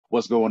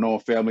What's going on,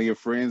 family and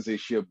friends?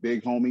 It's your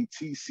big homie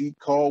TC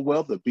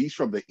Caldwell, the beast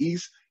from the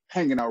East,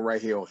 hanging out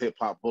right here on Hip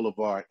Hop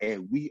Boulevard.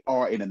 And we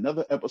are in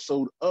another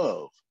episode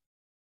of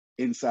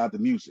Inside the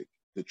Music,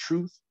 the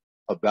truth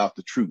about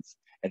the truth.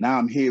 And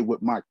I'm here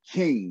with my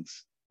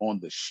kings on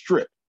the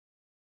strip,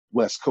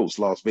 West Coast,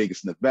 Las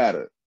Vegas,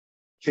 Nevada,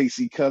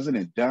 KC Cousin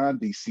and Don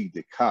DC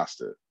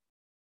DeCosta.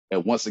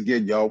 And once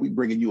again, y'all, we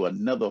bringing you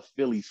another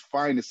Philly's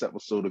finest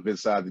episode of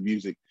Inside the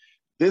Music.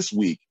 This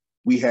week,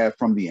 we have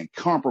from the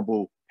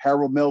incomparable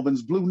Harold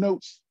Melvin's Blue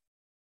Notes,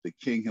 the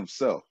king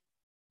himself,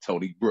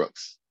 Tony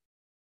Brooks.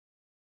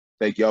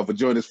 Thank y'all for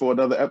joining us for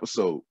another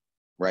episode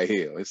right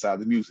here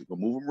Inside the Music on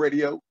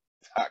Move'Em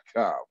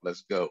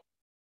Let's go.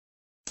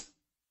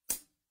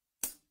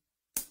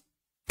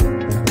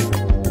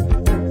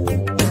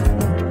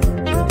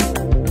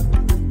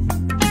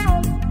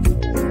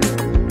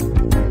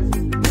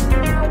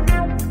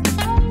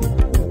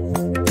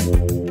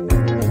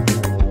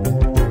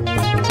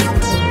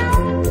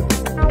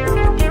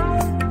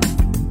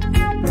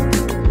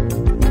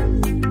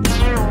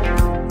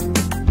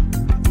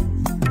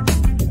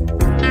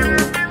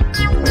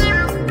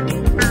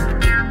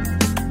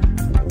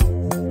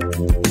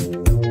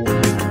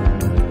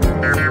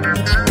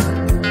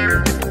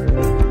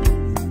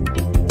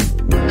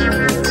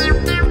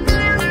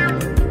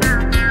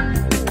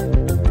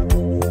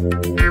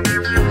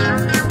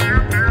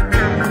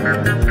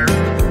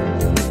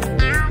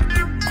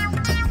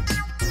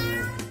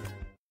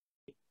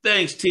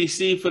 Thanks,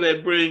 TC, for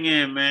that bring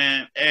in,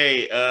 man.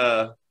 Hey,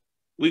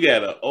 we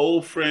got an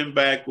old friend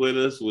back with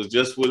us, was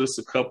just with us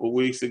a couple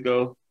weeks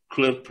ago,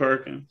 Cliff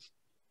Perkins.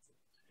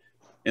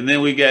 And then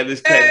we got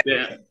this cat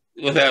down.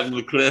 What happened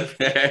to Cliff?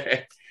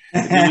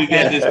 And then we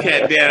got this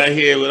cat down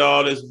here with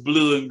all this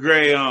blue and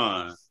gray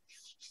on.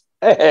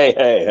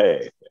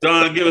 Hey.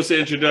 Don, give us an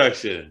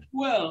introduction.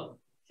 Well,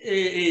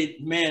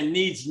 man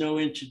needs no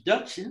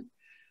introduction.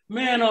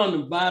 Man on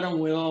the bottom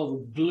with all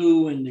the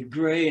blue and the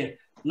gray and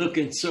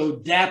looking so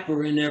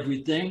dapper and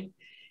everything,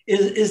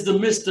 is the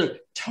Mr.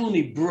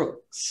 Tony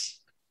Brooks.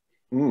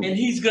 And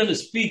he's going to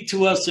speak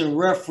to us in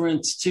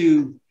reference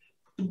to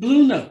the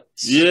Blue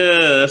Notes. Yeah,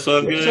 that's what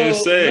I'm going to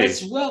say.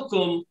 Let's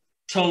welcome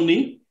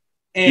Tony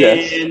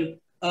and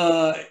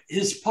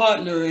his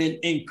partner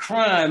in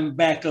crime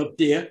back up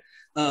there,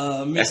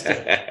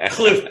 Mr.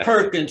 Cliff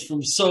Perkins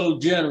from Soul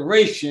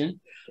Generation,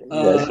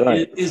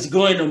 is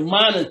going to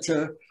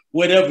monitor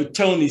whatever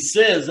Tony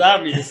says,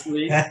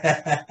 obviously.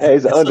 Hey,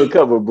 he's an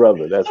undercover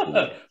brother. That's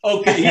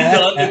okay, he's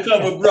an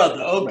undercover brother.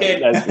 Okay,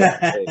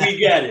 we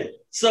got it.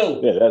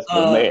 So, that's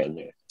the man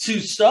there. To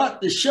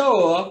start the show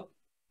off,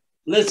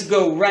 let's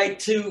go right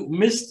to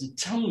Mr.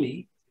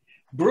 Tony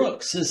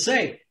Brooks and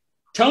say,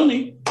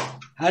 Tony,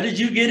 how did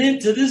you get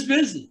into this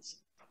business?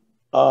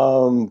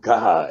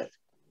 God,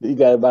 you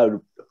got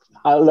about,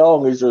 how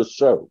long is your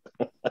show?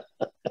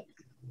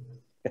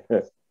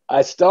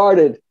 I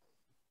started.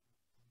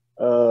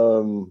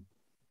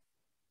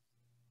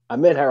 I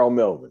met Harold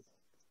Melvin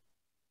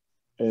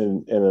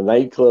in a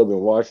nightclub in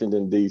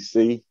Washington,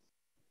 D.C.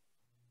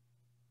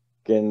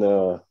 in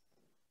the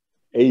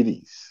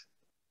 80s.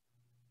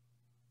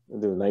 It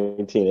was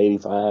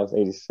 1985,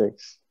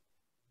 86.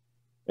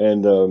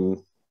 And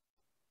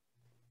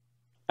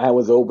I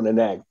was opening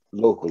act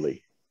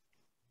locally.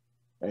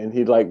 And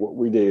he liked what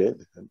we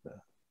did. And,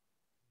 a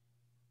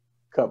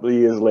couple of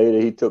years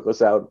later, he took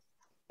us out.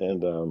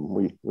 And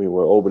we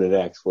were opening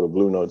acts for the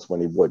Blue Notes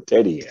when he brought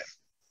Teddy in,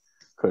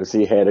 because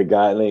he had a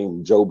guy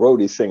named Joe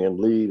Brody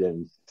singing lead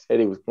and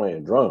Teddy was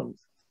playing drums.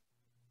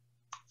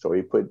 So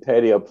he put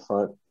Teddy up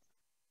front.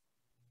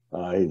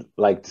 He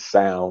liked the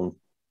sound,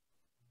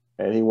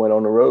 and he went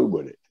on the road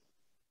with it.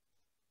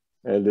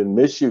 And then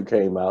Miss You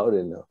came out,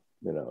 and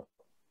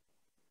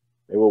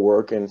they were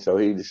working. So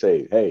he'd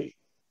say, "Hey,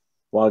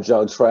 why don't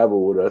y'all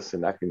travel with us,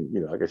 and I can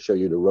show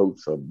you the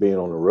ropes of being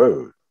on the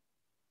road."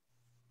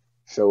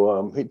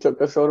 So he took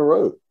us on the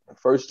road. The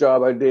first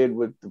job I did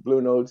with the Blue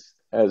Notes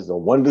as the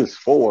Wonders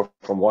 4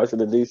 from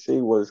Washington,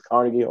 D.C. was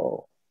Carnegie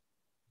Hall.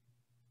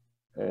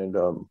 And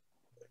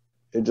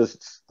it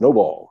just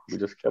snowballed. We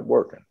just kept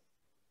working.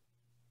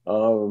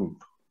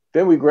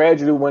 Then we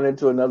gradually went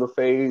into another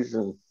phase,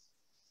 and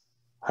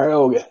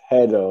Harold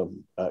had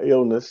an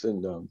illness,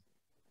 and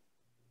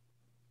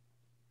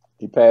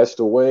he passed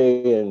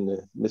away,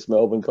 and Miss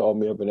Melvin called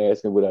me up and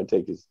asked me would I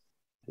take his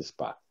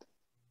spot.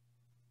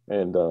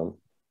 And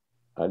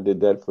I did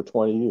that for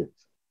 20 years.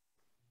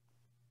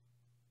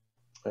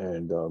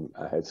 And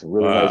I had some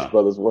really nice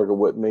brothers working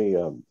with me.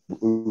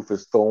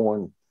 Rufus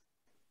Thorne.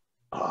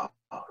 Oh,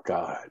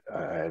 God.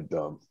 I had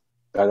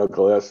Daniel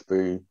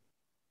Gillespie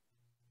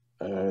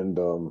and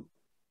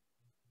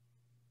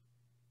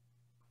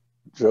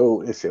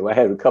Joe. I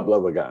had a couple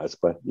other guys,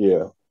 but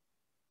yeah.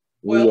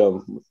 We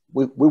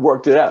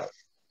worked it out,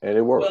 and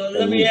it worked. Well,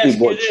 let me ask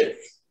you this.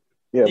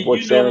 Yeah, brought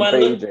Sharon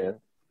Page in.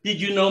 Did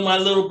you know my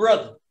little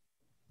brother?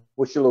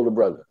 What's your little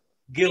brother?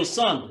 Gil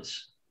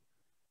Saunders.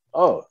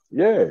 Oh,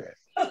 yeah.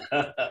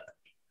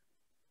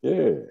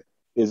 Yeah.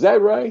 Is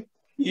that right?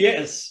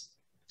 Yes.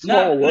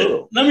 Small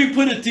world. Let me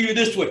put it to you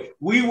this way.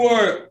 We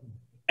were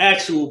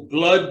actual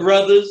blood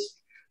brothers,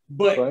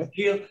 but Right.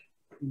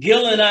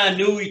 Gil and I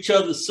knew each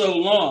other so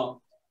long,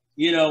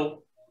 you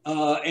know,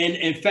 and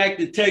in fact,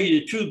 to tell you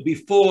the truth,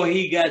 before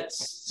he got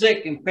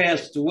sick and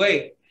passed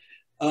away,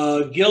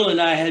 Gil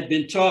and I had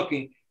been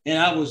talking, and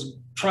I was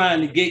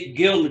trying to get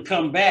Gil to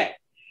come back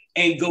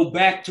and go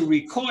back to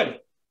recording.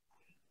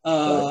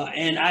 Right.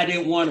 And I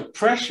didn't want to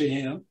pressure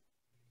him.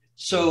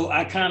 So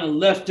I kind of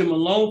left him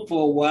alone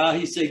for a while.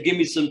 He said, give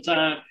me some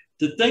time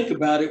to think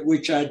about it,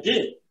 which I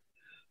did.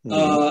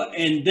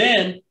 And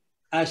then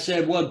I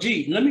said, well,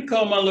 gee, let me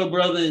call my little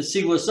brother and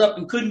see what's up,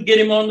 and couldn't get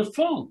him on the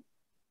phone.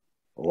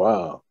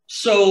 Wow.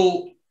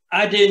 So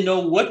I didn't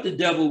know what the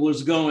devil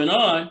was going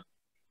on.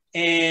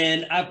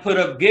 And I put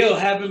up, Gil,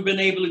 haven't been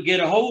able to get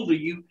a hold of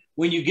you.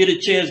 When you get a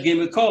chance, give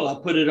me a call. I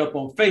put it up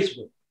on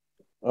Facebook.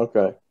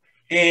 Okay.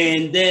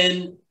 And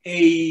then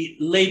a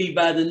lady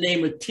by the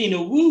name of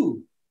Tina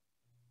Wu.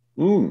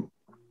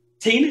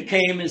 Tina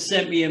came and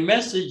sent me a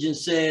message and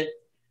said,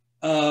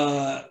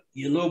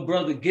 your little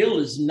brother Gil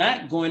is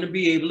not going to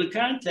be able to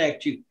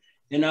contact you.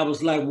 And I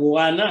was like, well,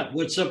 why not?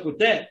 What's up with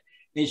that?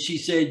 And she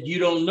said, you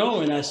don't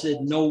know. And I said,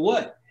 no,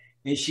 what?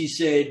 And she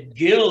said,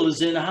 Gil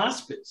is in a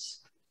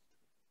hospice.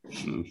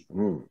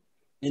 And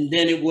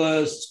then it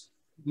was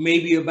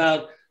maybe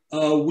about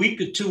a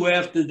week or two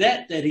after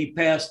that that he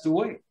passed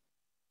away.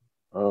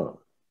 Oh,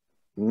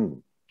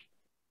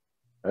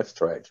 that's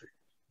tragic.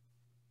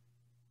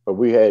 But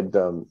we had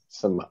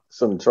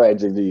some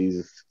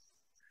tragedies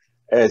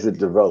as it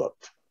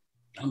developed.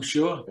 I'm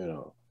sure. You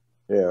know,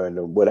 yeah.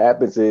 And what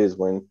happens is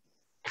when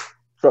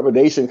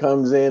trepidation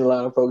comes in, a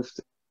lot of folks,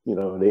 you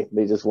know,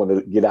 they just want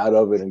to get out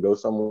of it and go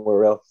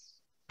somewhere else.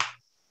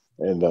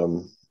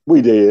 And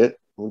we did.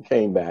 We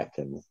came back,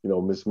 and you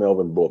know, Miss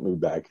Melvin brought me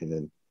back,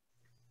 and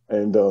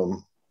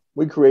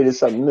we created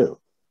something new,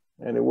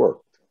 and it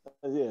worked.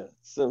 Yeah.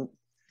 So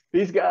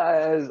these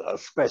guys are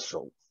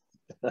special.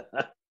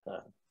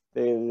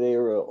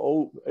 They're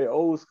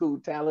old school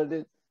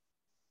talented,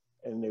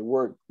 and they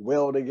work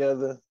well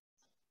together.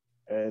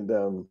 And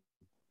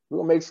we're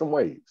gonna make some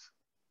waves.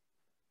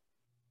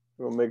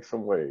 We'll make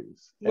some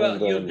waves. Well,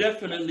 and, you'll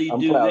definitely I'm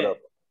do proud that. of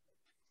it.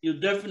 You'll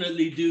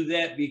definitely do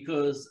that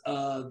because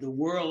the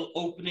world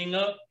opening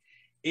up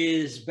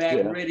is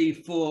back ready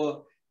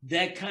for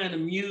that kind of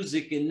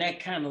music and that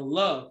kind of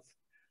love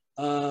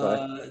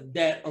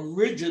that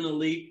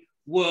originally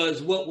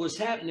was what was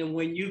happening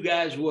when you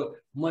guys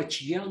were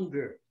much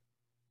younger.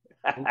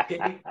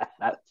 Okay.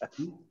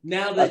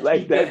 Now that I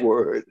like that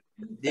word.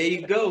 There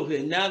you go.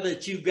 And now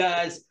that you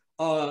guys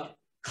are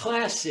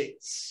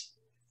classics,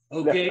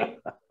 okay,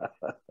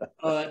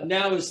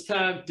 now it's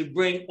time to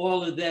bring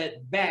all of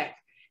that back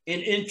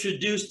and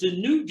introduce the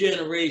new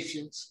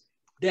generations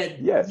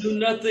that knew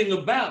nothing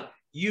about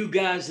you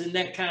guys and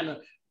that kind of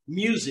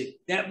music.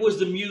 That was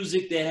the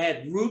music that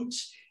had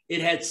roots.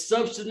 It had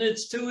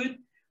substance to it.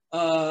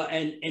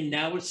 And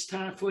now it's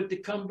time for it to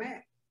come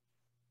back.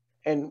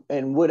 And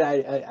what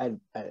I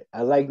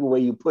like the way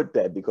you put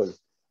that, because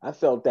I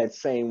felt that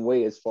same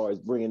way as far as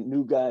bringing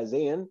new guys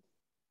in.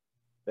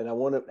 And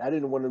I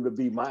didn't want them to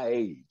be my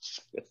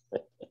age. I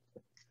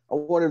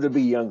wanted them to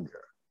be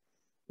younger,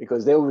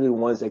 because they were the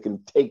ones that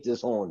can take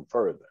this on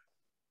further.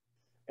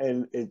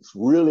 And it's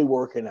really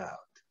working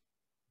out.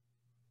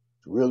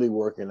 It's really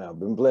working out.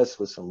 Been blessed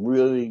with some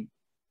really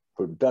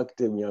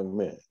productive young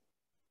men.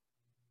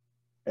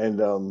 And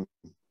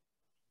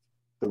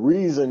the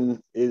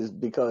reason is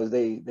because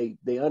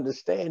they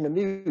understand the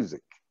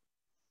music.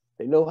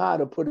 They know how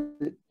to put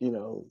it, you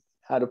know,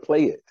 how to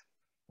play it.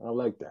 I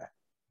like that.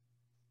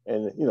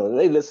 And, you know,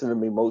 they listen to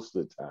me most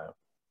of the time.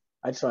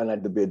 I try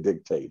not to be a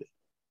dictator.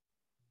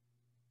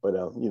 But,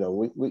 you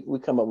know, we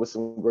come up with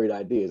some great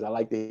ideas. I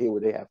like to hear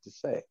what they have to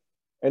say.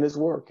 And it's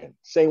working.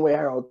 Same way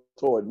Harold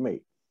taught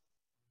me.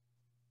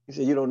 He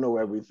said, you don't know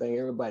everything.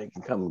 Everybody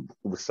can come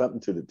with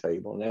something to the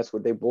table. And that's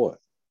what they brought.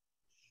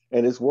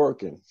 And it's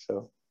working.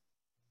 So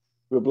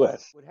we're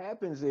blessed. What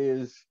happens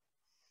is,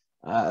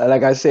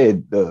 like I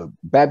said, the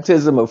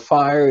baptism of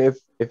fire,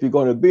 if you're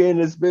going to be in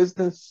this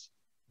business,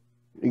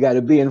 you got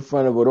to be in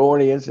front of an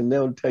audience and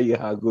they'll tell you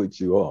how good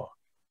you are.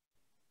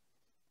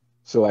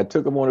 So I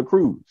took them on a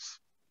cruise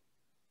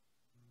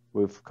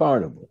with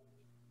Carnival.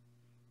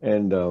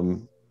 And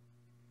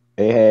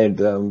they had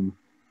an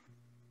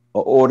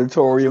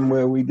auditorium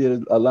where we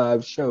did a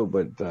live show,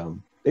 but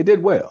they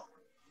did well.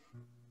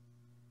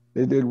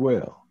 They did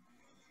well.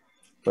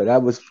 But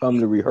that was from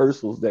the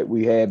rehearsals that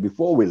we had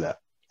before we left.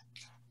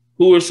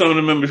 Who were some of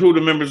the members? Who were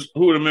the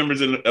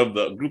members of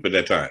the group at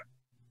that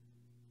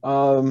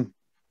time?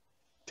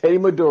 Teddy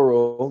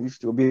Maduro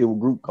used to be a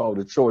group called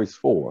the Choice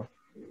Four.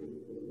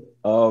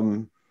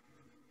 I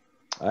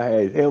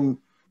had him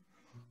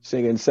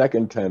singing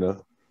second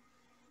tenor.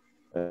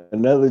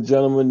 Another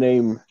gentleman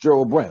named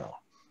Gerald Brown.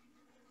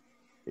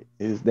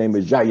 His name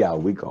is Yaya,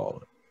 we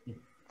call it.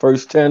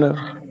 First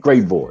tenor,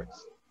 great voice.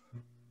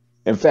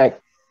 In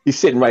fact, he's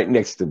sitting right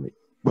next to me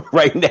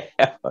right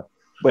now,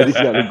 but he's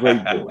got a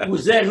great voice.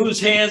 Was that whose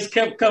hands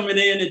kept coming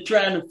in and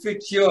trying to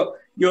fix your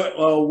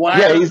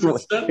wires?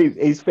 Yeah,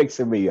 he's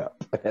fixing me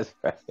up. That's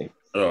right.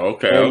 Oh,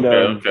 okay, And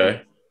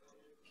okay.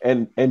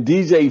 and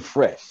DJ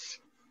Fresh,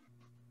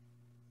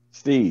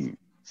 Steve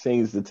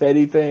sings the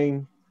Teddy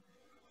thing,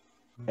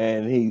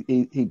 and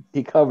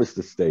he covers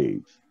the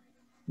stage.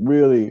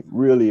 Really,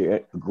 really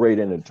a great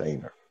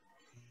entertainer.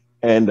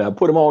 And I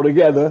put them all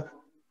together,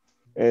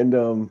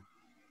 and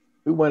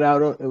we went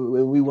out.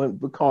 We went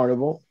for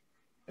Carnival,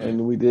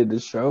 and we did the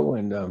show,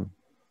 and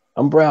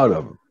I'm proud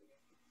of them.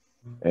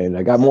 And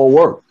I got more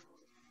work.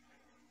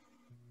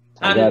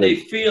 How did they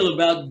feel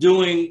about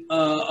doing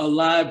a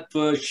live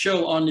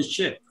show on the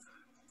ship?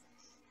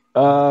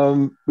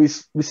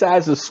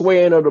 Besides the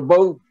swaying of the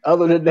boat,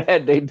 other than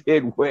that, they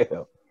did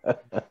well.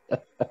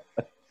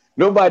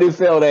 Nobody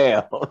fell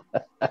down.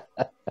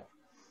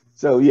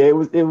 So yeah,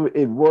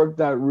 it worked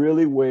out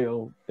really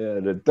well.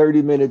 The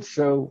 30-minute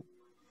show,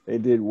 they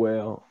did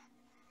well.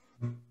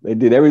 They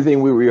did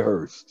everything we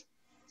rehearsed.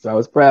 So I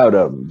was proud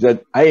of them. Just,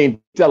 I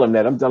ain't telling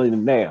them that. I'm telling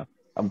them now.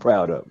 I'm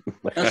proud of them.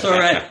 That's all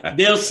right.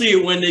 They'll see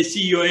it when they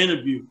see your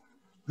interview.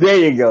 There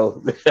you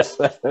go.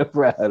 I'm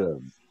proud of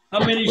them. How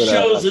many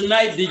shows a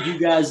night did you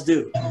guys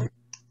do?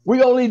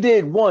 We only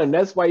did one.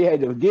 That's why you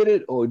had to get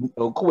it or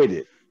quit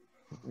it.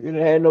 You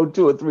didn't have no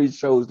 2 or 3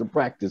 shows to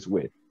practice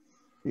with.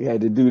 You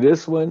had to do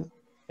this one,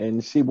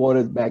 and she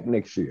wanted us back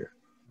next year.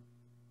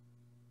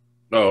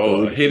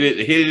 Oh, so hit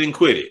it and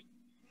quit it.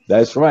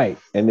 That's right.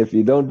 And if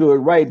you don't do it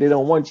right, they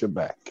don't want you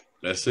back.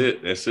 That's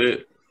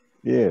it.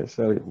 Yeah,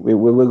 so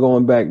we're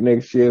going back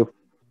next year,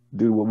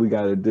 do what we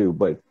got to do.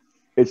 But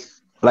it's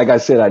like I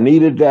said, I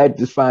needed that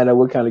to find out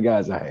what kind of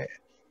guys I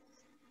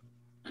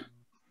had.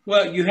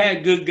 Well, you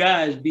had good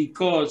guys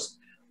because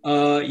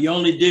you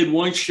only did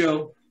one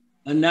show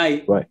a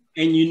night, right?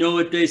 And you know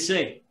what they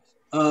say: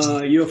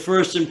 your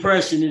first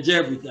impression is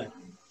everything.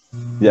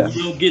 Yeah,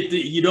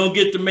 you don't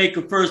get to make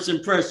a first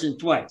impression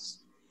twice.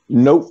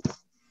 Nope.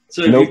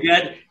 So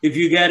if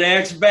you got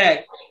asked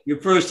back,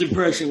 your first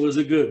impression was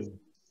a good one.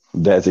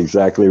 That's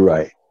exactly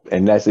right,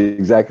 and that's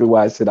exactly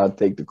why I said I'll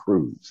take the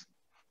cruise.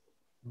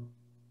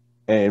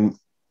 And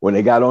when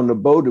they got on the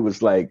boat, it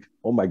was like,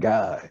 oh my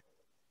God,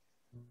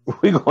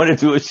 we're going to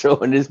do a show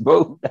in this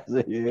boat. I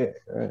said, yeah.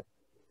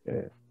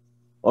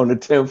 On the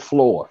 10th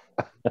floor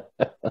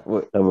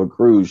of a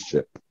cruise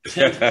ship.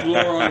 10th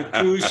floor on a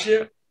cruise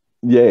ship?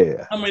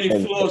 Yeah. How many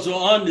floors were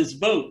on this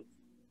boat?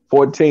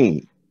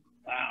 14.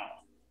 Wow.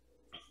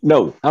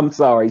 No, I'm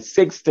sorry,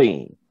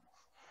 16.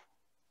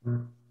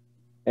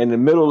 And the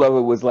middle of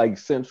it was like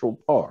Central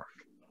Park.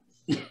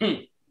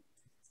 You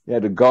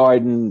had the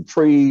garden,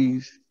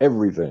 trees,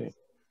 everything.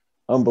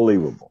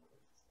 Unbelievable.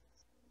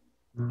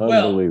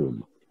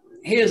 Unbelievable. Well,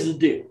 here's the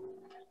deal.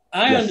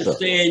 I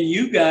understand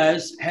you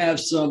guys have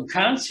some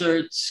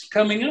concerts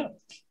coming up.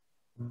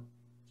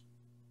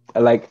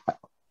 Like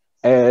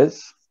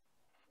as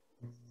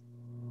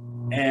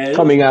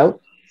coming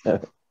out.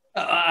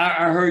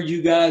 I heard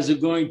you guys are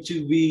going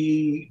to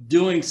be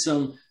doing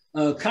some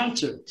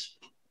concerts.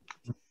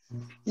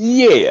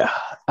 Yeah,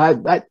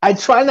 I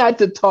try not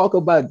to talk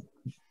about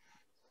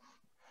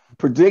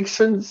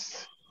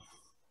predictions.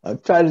 I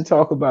try to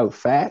talk about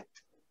fact,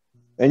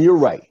 and you're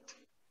right.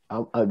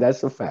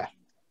 That's a fact.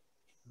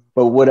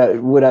 But what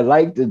I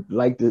like to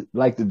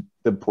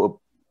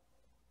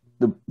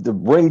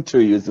bring to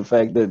you is the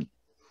fact that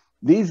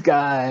these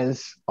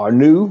guys are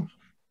new.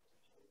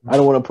 I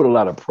don't want to put a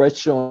lot of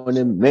pressure on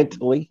them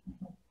mentally.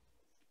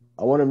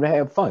 I want them to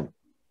have fun.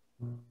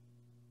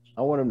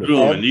 I want them to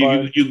have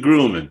fun. You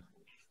grooming.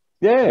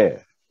 Yeah.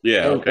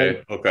 Yeah.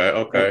 Okay.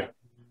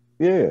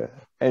 Yeah.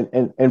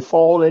 And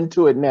fall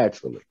into it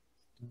naturally.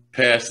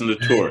 Passing the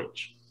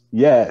torch.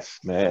 Yes,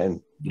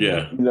 man.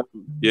 Yeah. You know,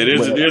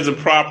 there's a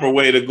proper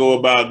way to go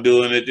about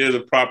doing it. There's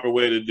a proper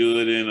way to do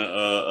it and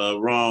a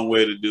wrong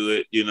way to do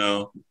it, you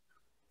know.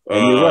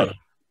 And you're right.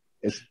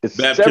 It's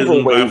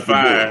baptism by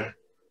fire.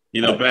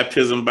 You know,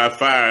 baptism by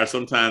fire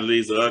sometimes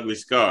leaves an ugly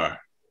scar.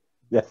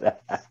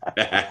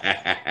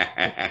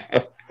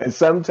 And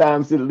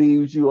sometimes it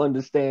leaves you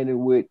understanding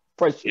what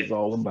pressure is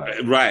all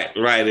about. Right.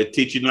 It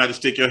teaches you not to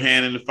stick your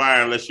hand in the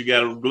fire unless you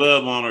got a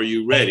glove on or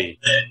you ready.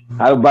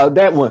 How about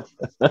that one?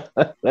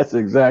 That's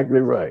exactly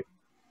right.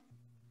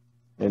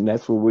 And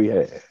that's what we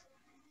had.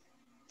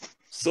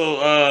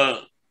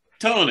 So,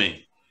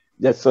 Tony.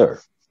 Yes, sir.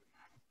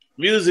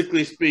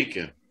 Musically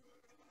speaking,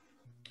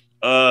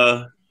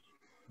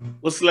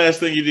 what's the last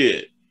thing you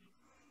did?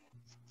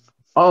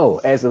 Oh,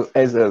 as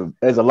a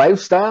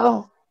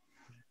lifestyle?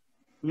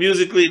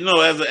 Musically, no,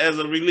 as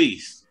a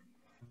release.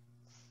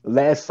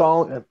 Last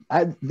song,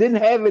 I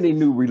didn't have any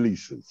new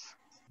releases.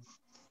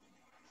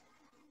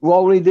 We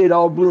only did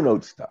all Blue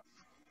Note stuff.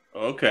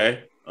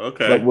 Okay.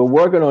 But we're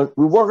working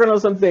on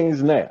some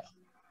things now.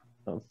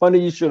 Funny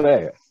you should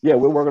ask. Yeah,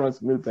 we're working on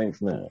some new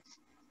things now.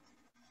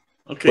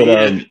 Okay.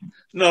 But,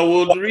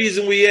 well, the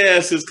reason we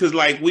ask is because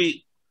like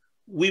we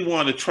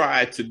want to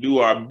try to do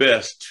our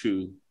best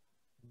to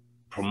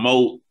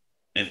promote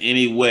in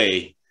any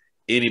way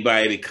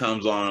anybody that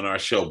comes on our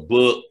show,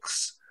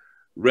 books,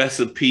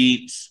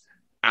 recipes,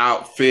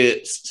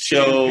 outfits,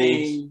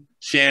 shows,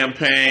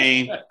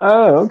 champagne.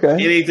 Oh, okay.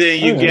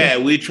 Anything you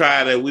get, we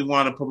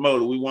want to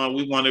promote it. We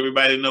want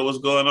everybody to know what's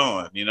going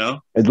on, you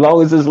know? As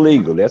long as it's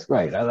legal. That's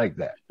right. I like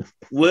that.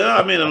 Well,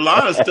 I mean, a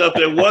lot of stuff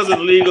that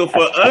wasn't legal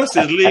for us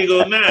is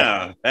legal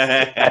now.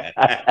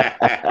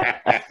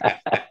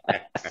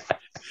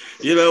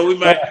 You know, we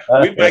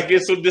might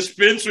get some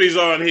dispensaries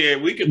on here.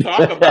 We can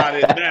talk about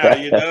it now,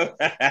 you know.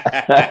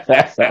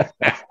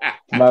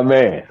 My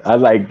man, I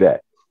like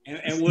that.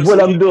 And what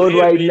I'm doing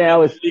right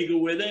now is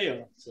legal where they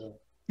are. So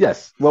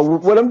yes. Well,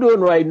 what I'm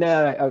doing right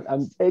now,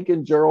 I'm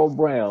taking Gerald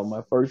Brown,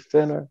 my first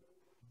tenor,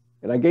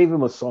 and I gave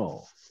him a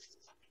song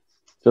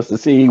just to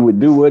see he would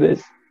do with it,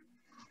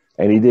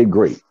 and he did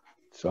great.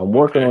 So I'm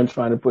working on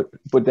trying to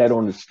put that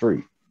on the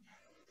street.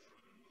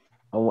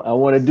 I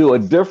want to do a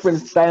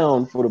different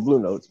sound for the Blue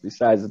Notes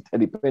besides the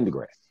Teddy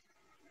Pendergrass.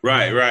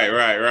 Right.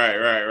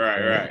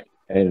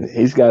 And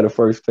he's got a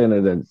first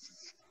tenor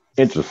that's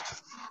interesting.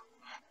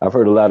 I've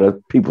heard a lot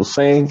of people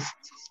sing,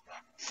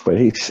 but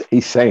he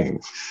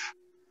sings.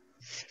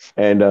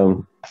 And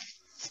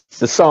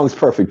the song's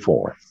perfect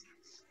for him.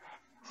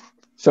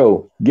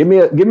 So give me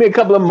a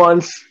couple of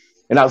months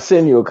and I'll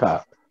send you a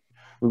copy.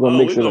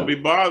 We're gonna be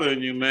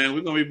bothering you, man.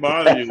 We're gonna be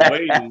bothering you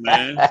waiting,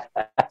 man.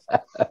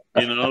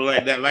 You know,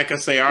 like that. Like I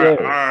say,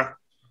 our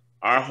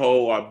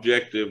whole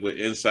objective with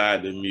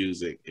Inside the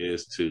Music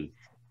is to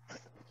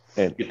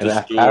get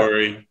the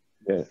story.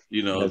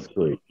 You know, that's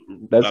great.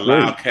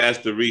 Allow cats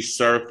to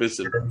resurface.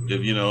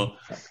 If you know,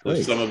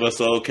 if some of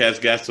us old cats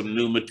got some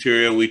new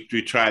material, we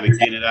try to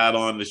get it out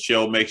on the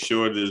show. Make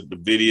sure that the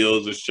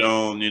videos are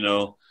shown. You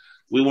know,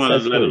 we want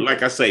to,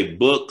 like I say,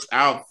 books,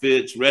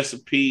 outfits,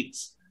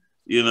 recipes.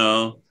 You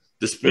know,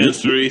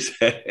 dispensaries.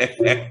 Hey,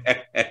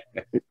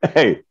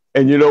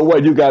 and you know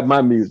what? You got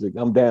my music.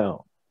 I'm down.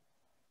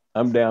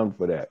 I'm down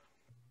for that.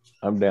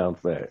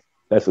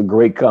 That's a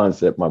great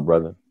concept, my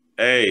brother.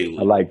 Hey,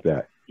 I like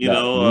that. You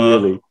know,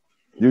 really,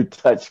 you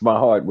touched my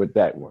heart with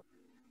that one.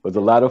 Because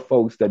a lot of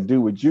folks that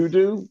do what you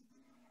do,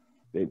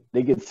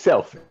 they get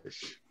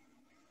selfish.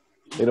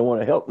 They don't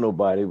want to help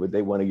nobody, but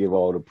they want to give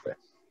all the press.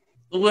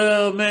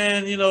 Well,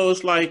 man, you know,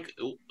 it's like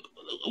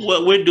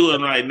what we're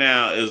doing right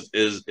now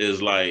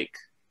is like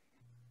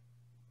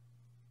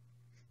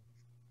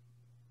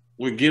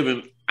we're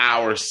giving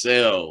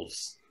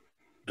ourselves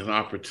an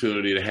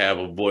opportunity to have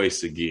a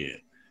voice again.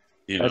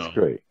 You know, that's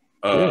great.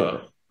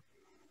 A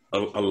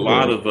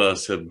lot of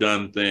us have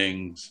done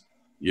things,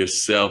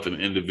 yourself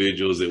and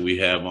individuals that we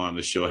have on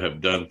the show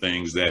have done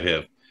things that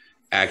have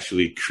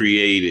actually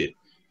created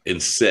and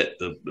set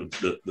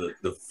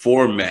the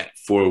format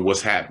for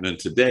what's happening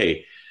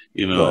today,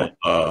 you know.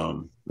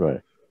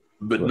 Right.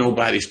 But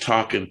nobody's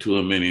talking to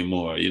them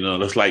anymore. You know,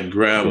 that's like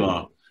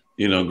grandma.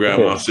 You know,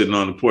 grandma sitting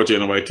on the porch,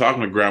 ain't nobody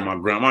talking to grandma.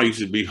 Grandma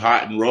used to be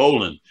hot and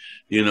rolling,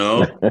 you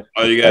know.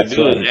 All you got to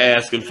do is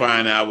ask and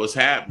find out what's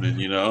happening,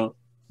 you know.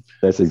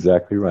 That's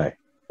exactly right.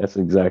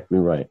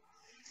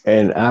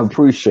 And I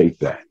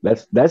appreciate that.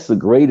 That's the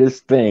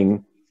greatest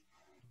thing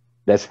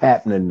that's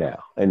happening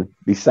now. And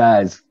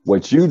besides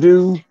what you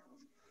do,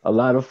 a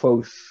lot of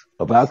folks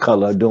of our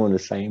color are doing the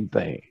same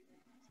thing.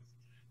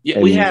 Yeah,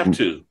 we have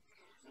to.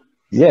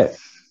 Yes.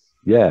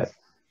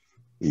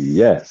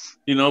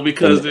 You know,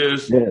 because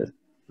there's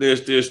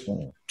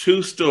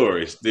two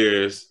stories.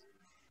 There's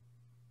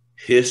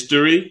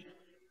history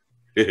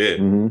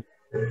and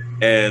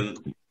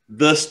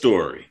the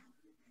story.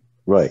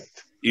 Right.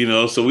 You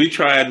know, so we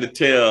trying to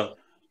tell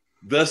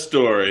the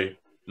story,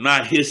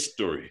 not his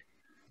story.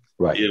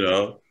 Right. You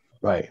know?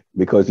 Right.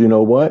 Because you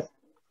know what?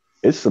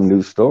 It's some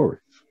new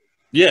stories.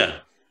 Yeah.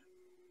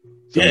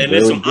 And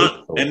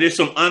there's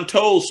some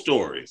untold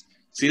stories.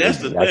 See, that's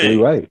the thing. Exactly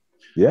right.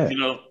 Yeah. You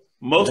know,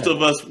 most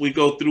of us, we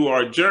go through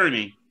our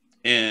journey,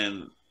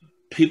 and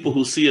people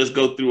who see us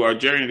go through our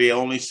journey, they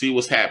only see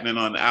what's happening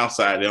on the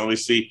outside. They only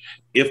see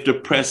if the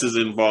press is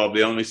involved.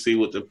 They only see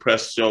what the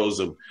press shows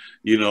them.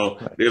 You know,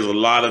 there's a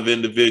lot of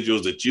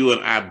individuals that you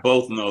and I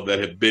both know that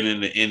have been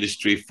in the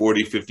industry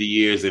 40, 50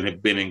 years and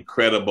have been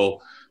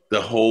incredible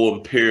the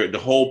whole period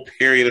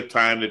of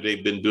time that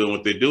they've been doing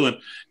what they're doing,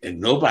 and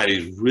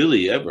nobody's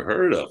really ever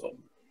heard of them.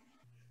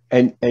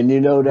 And you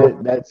know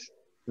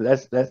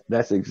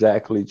that's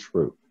exactly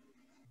true.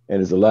 And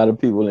there's a lot of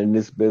people in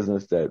this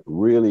business that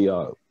really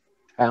are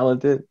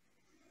talented,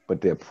 but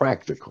they're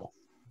practical.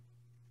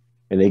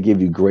 And they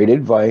give you great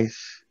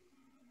advice.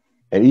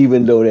 And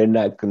even though they're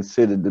not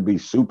considered to be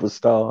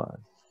superstars,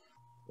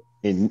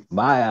 in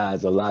my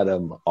eyes, a lot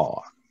of them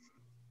are.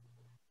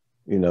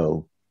 You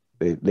know,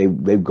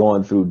 they've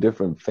gone through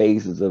different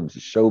phases of the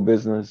show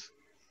business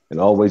and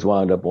always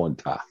wound up on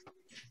top.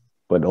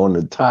 But on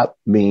the top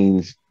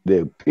means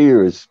their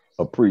peers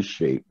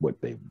appreciate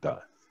what they've done.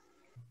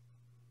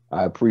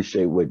 I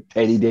appreciate what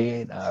Teddy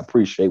did. I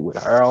appreciate what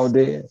Harold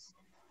did.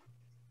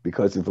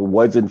 Because if it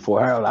wasn't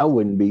for Harold, I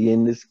wouldn't be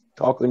in this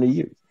talking to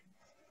you.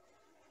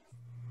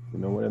 You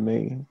know what I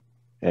mean?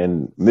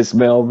 And Miss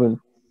Melvin,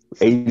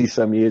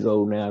 80-some years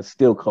old now,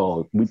 still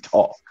calls. We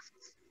talk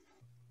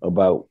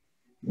about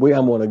where I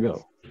want to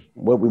go,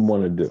 what we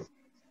want to do.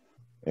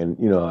 And,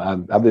 you know,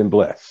 I've been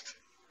blessed.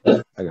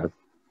 I got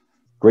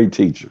great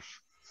teachers.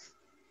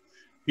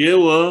 Yeah,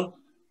 well,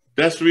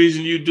 that's the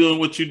reason you're doing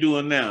what you're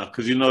doing now,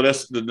 because you know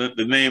that's the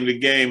name of the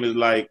game is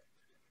like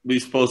we're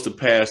supposed to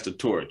pass the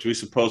torch. We're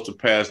supposed to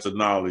pass the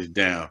knowledge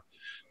down.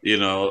 You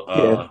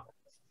know.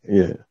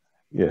 Yeah.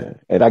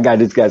 And I got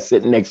this guy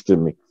sitting next to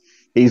me.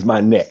 He's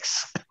my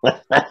next.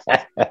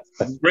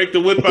 Break the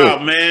whip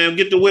out, man.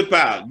 Get the whip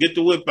out. Get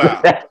the whip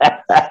out.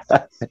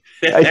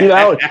 You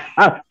know,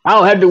 I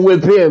don't have to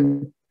whip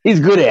him.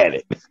 He's good at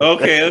it.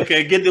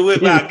 Okay. Get the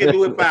whip out. Get the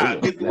whip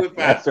out. Get the whip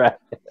out. That's right.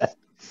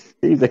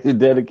 He's a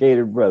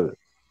dedicated brother.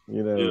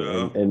 You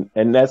know,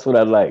 and that's what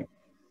I like.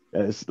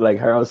 It's like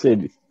Harold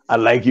said, I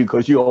like you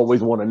because you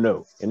always want to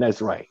know. And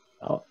that's right.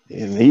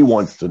 And he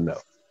wants to know.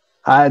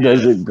 How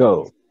does it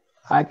go?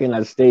 How can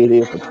I stay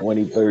there for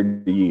 20,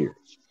 30 years?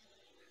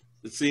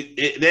 See,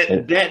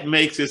 that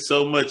makes it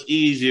so much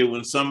easier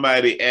when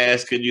somebody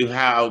asking you,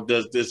 how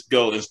does this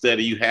go, instead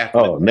of you have to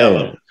tell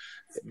them.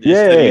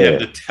 Instead of you have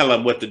to tell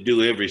them what to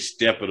do every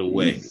step of the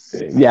way.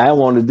 Yeah, I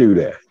want to do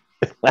that.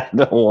 I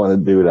don't want to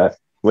do that.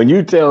 When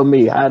you tell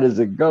me how does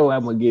it go,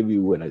 I'm going to give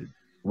you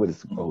what it's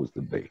supposed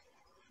to be.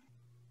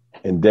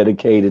 And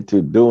dedicated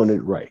to doing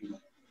it right. And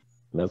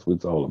that's what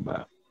it's all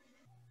about.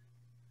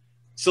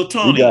 So,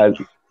 Tony. You guys,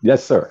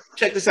 yes, sir.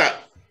 Check this out.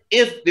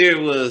 If there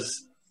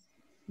was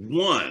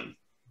one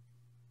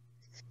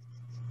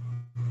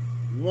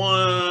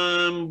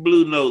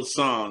Blue Note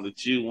song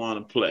that you want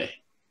to play.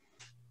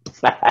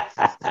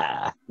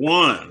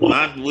 One.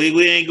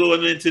 We ain't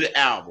going into the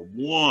album.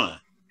 One.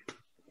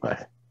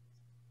 Right.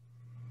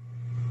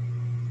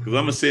 Because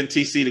I'm going to send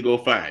TC to go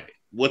find it.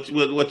 What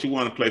you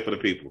want to play for the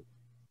people?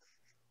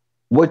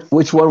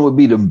 Which one would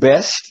be the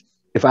best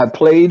if I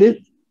played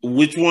it?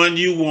 Which one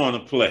you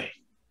want to play?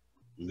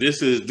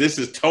 This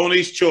is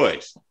Tony's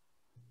choice.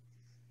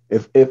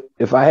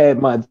 If I had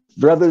my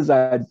brothers,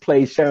 I'd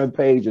play Sharon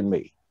Page and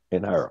me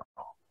and her.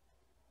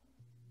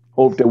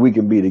 Hope that we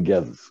can be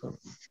together soon.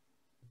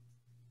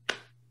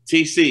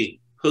 TC,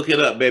 hook it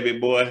up, baby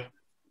boy.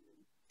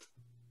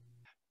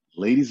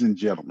 Ladies and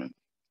gentlemen,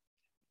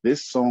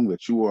 this song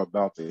that you are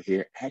about to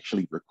hear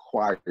actually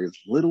requires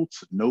little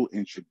to no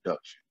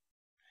introduction.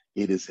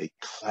 It is a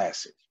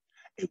classic,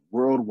 a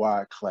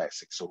worldwide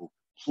classic. So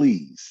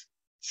please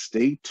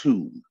stay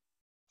tuned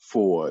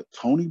for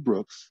Tony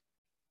Brooks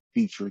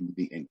featuring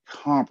the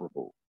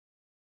incomparable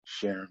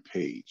Sharon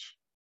Page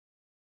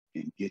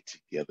and Get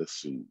Together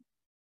Soon,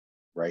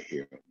 right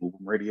here at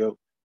Move'Em.com,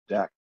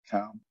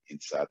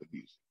 Inside the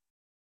Music.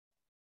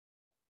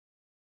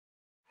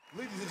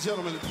 Ladies and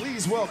gentlemen,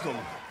 please welcome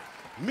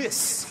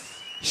Miss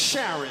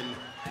Sharon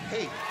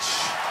Page.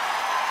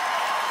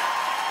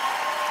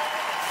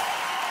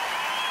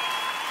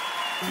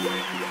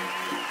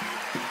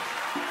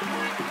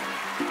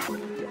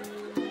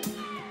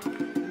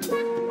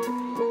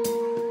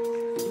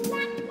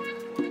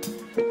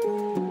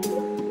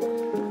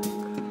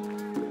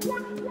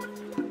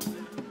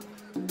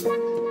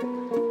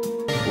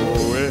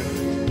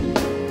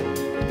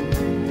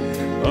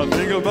 I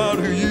think about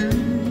you,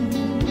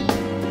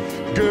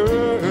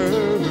 girl.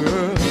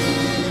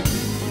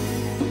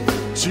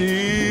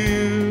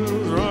 Chills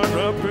run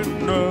up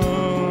and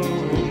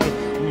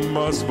down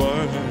my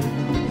spine,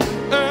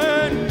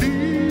 and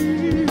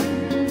deep,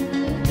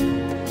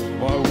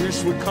 my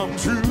wish would come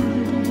true,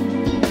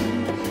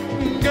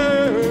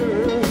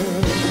 girl.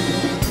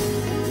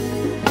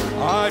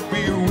 I'd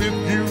be with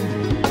you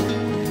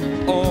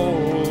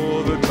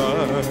all the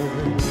time.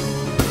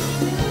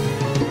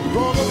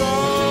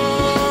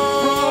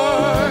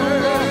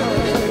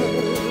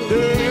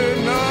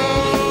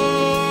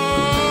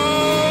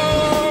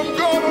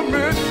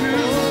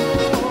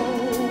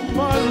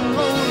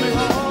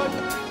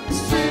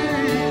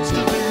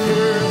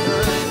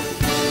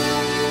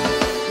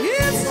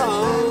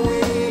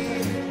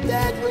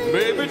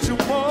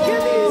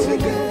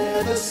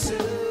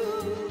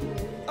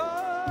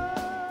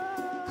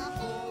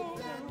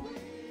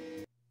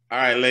 All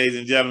right, ladies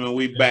and gentlemen,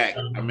 we back.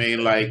 I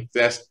mean, like,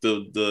 that's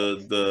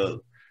the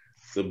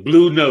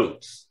Blue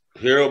Notes.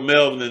 Harold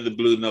Melvin and the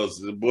Blue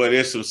Notes. Boy,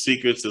 there's some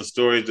secrets and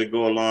stories that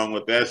go along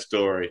with that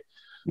story.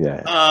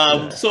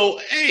 Yeah. So,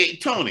 hey,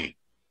 Tony.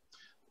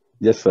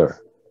 Yes, sir.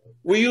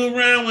 Were you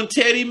around when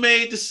Teddy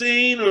made the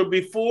scene, or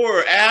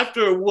before or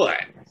after, or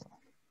what?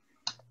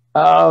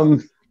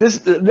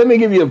 Let me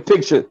give you a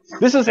picture.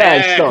 This is how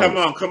it started.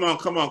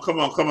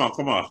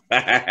 Come on.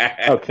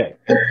 Okay.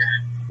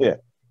 Yeah.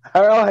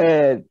 Harold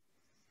had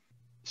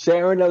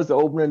Sharon as the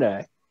opening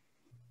act.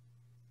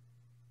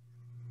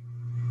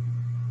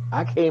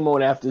 I came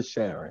on after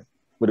Sharon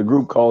with a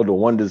group called the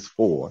Wonders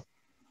Four.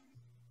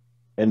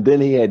 And then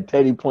he had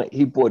Teddy play.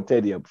 He brought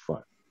Teddy up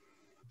front.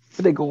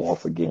 But they go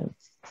off again.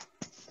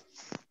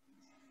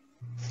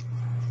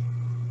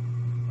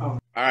 All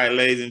right,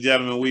 ladies and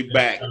gentlemen, we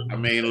back. I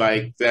mean,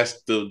 like,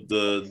 that's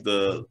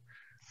the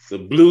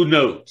Blue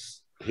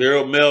Notes.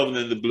 Harold Melvin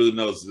and the Blue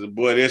Notes.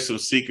 Boy, there's some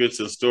secrets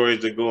and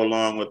stories that go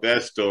along with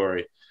that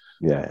story.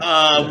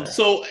 Yeah.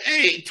 So,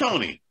 hey,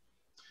 Tony.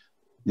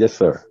 Yes,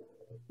 sir.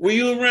 Were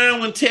you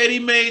around when Teddy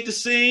made the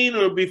scene,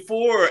 or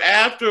before or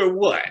after, or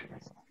what?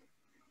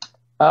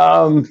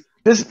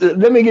 This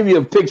let me give you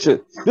a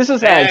picture. This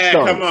is how it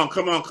started.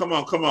 Come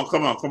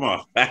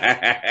on.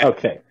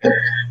 Okay.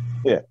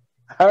 Yeah.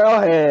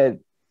 Harold had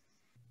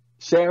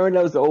Sharon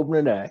that was the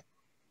opening act.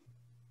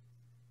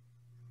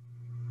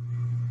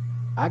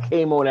 I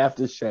came on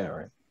after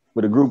Sharon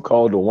with a group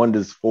called the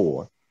Wonders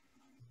Four.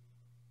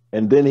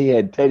 And then he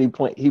had Teddy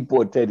play. He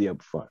brought Teddy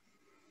up front.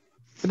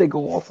 But they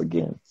go off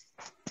again.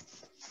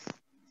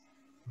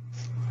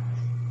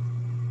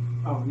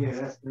 Oh yeah,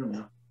 that's them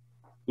now.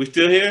 We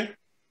still here?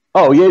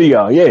 Oh, yeah, you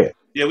are. Yeah.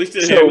 Yeah, we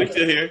still here. We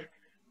still here.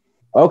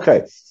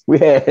 Okay. We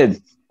had,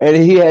 and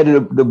he had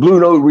the Blue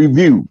Note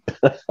Review.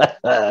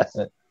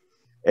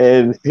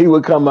 And he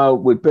would come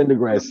out with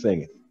Pendergrass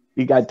singing.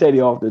 He got Teddy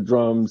off the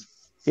drums.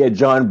 He had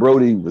John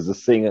Brody was a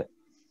singer.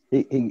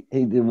 He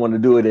didn't want to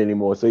do it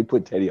anymore, so he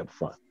put Teddy up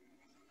front.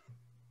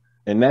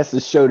 And that's the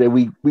show that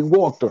we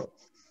walked on.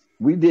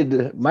 We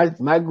did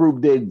my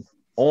group did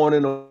On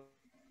and On.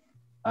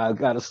 I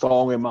Got a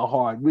Song in My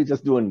Heart. We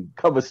just doing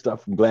cover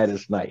stuff from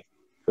Gladys Knight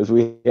because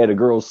we had a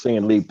girl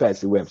singing lead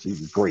Patsy Webb. She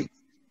was great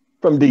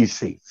from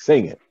DC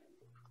singing.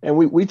 And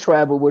we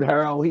traveled with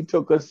Harold. He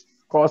took us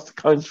across the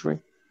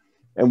country.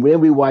 And then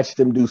we watched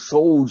him do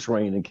Soul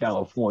Train in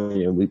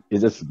California. And it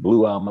just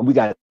blew out. We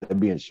got to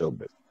be in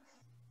showbiz.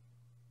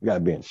 We got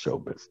to be in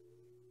showbiz.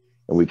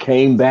 And we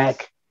came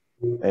back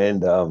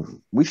and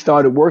we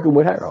started working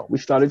with Harold. We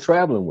started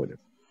traveling with him.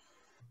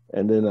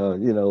 And then,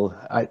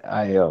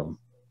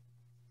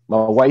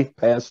 my wife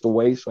passed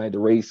away, so I had to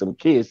raise some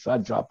kids. So I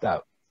dropped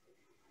out.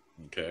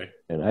 Okay.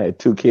 And I had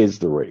 2 kids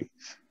to raise.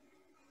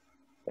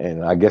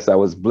 And I guess I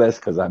was blessed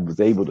because I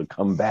was able to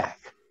come back.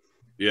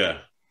 Yeah.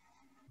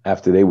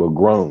 After they were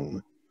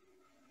grown,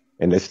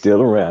 and they're still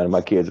around.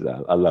 My kids,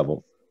 I love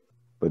them,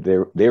 but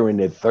they're in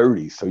their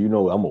 30s, so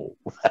I'm old.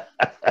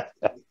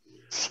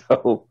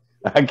 So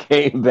I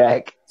came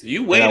back. So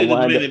you waited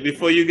a minute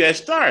before you got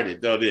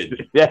started, though, didn't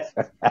you? Yeah.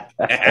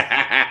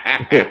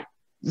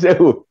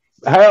 So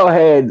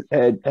Harold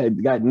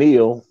had got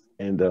Neil,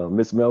 and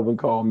Miss Melvin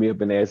called me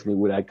up and asked me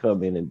would I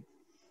come in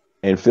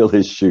and fill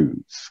his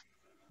shoes.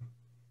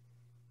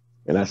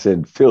 And I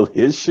said, fill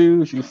his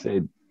shoes? She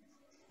said,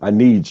 I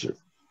need you.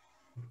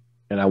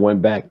 And I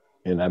went back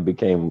and I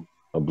became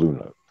a Blue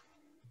Note.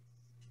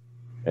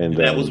 And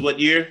that was what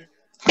year?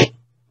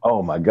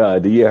 Oh my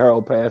God, the year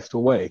Harold passed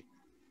away.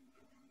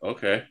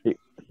 Okay.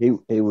 He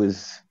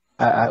was,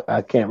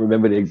 I can't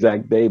remember the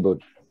exact day, but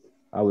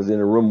I was in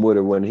a room with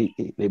her when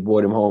they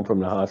brought him home from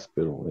the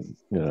hospital.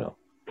 And,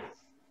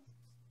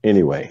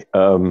 Anyway.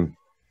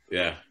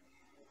 Yeah.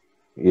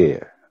 Yeah.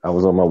 I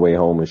was on my way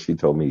home and she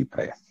told me he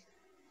passed.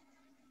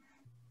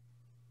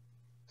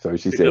 So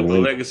she said,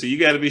 legacy. You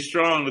got to be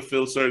strong to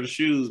fill certain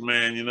shoes,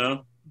 man,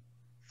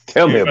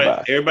 Tell me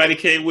about it. Everybody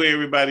can't wear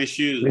everybody's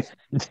shoes.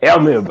 Tell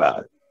me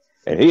about it.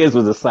 And his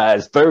was a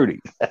size 30.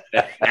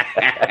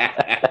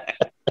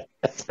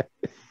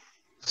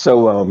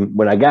 So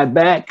when I got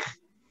back,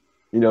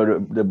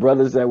 the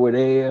brothers that were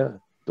there,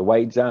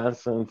 Dwight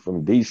Johnson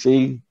from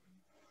DC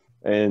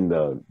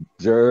and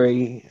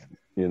Jerry,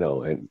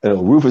 and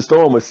Rufus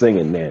Storm was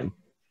singing then.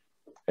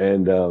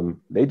 And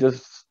they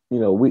just,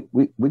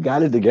 we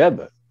got it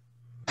together.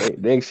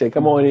 They said,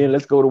 come on in,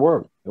 let's go to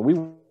work. And we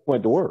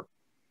went to work.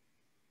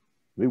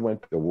 We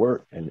went to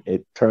work, and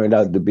it turned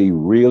out to be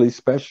really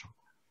special.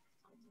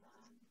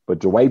 But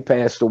Dwight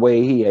passed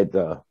away. He had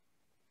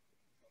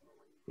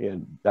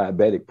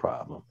diabetic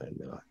problem, and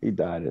he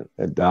died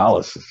at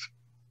dialysis.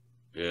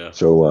 Yeah.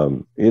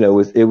 So,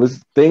 it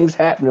was things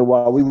happening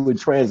while we were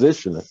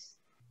transitioning.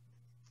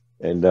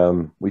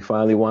 And we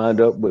finally wound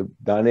up with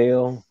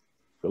Donnell,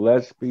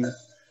 Gillespie,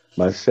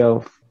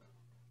 myself.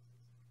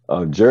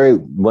 Jerry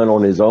went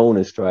on his own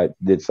and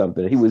did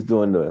something. He was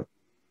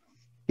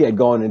he had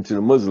gone into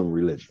the Muslim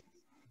religion.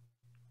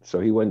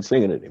 So he wasn't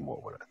singing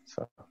anymore with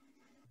us.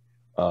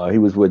 So he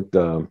was with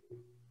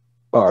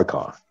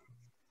Farrakhan.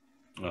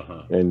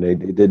 Uh-huh. And they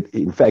did,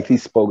 in fact, he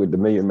spoke at the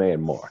Million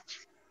Man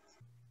March.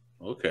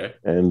 Okay.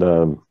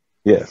 And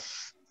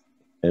yes.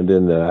 And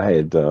then I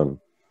had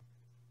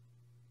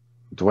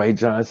Dwight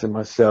Johnson,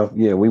 myself.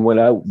 Yeah, we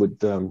went out with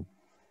Donnell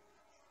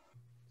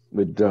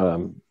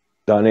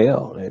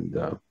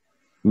and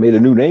made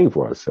a new name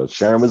for ourselves.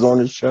 Sharon was on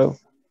the show.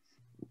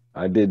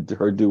 I did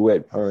her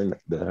duet, her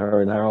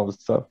and Harold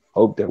stuff.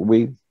 Hope that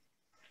we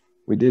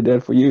did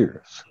that for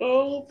years.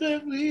 Hope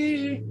that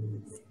we.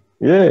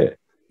 Yeah.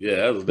 Yeah,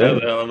 that was a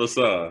hell of a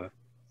song.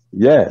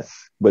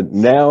 Yes, but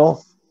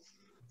now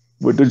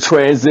with the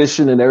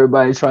transition and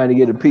everybody trying to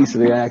get a piece of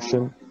the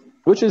action,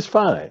 which is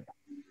fine,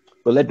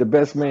 but let the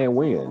best man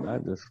win. I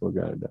just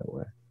forgot it that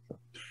way.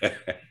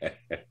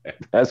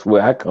 That's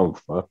where I come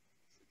from.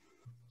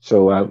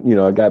 So I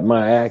got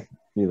my act.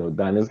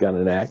 Dinah's got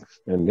an act,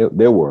 and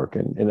they're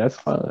working, and that's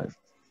fine.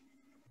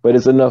 But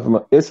it's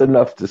enough. It's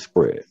enough to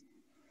spread.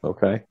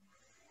 Okay.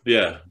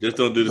 Yeah, just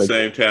don't do the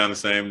same town the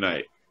same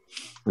night.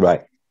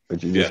 Right,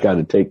 but you just got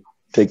to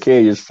take care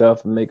of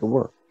yourself and make it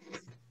work.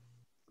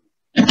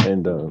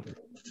 And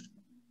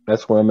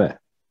that's where I'm at.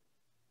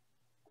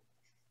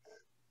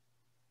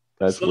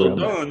 That's So, where I'm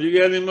Don, at. you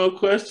got any more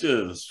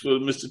questions for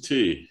Mr.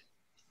 T?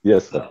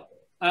 Yes, sir.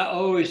 I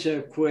always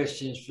have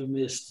questions for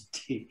Mr.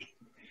 T.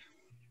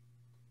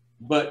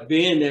 But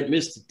being that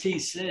Mr. T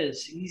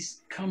says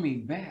he's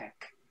coming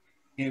back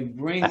and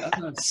bring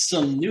us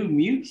some new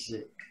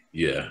music.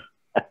 Yeah.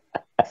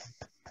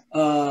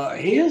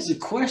 Here's a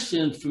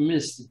question for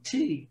Mr.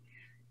 T.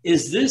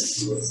 Is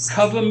this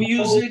cover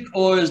music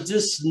or is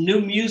this new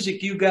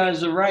music you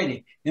guys are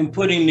writing and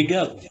putting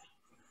together?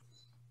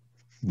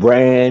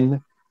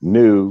 Brand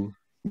new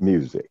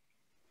music.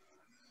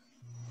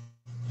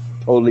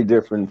 Totally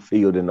different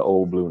feel than the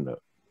old Blue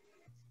Note.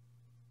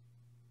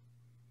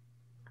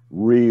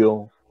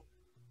 Real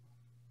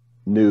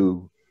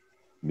new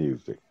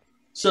music.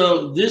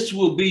 So this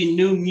will be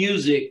new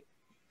music,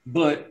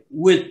 but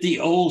with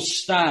the old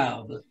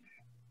style. The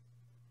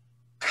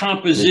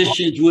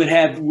compositions will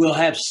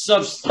have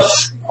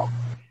substance.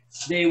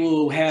 They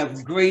will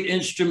have great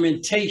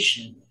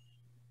instrumentation.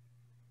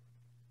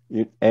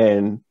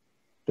 And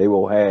they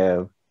will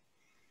have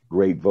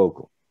great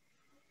vocal.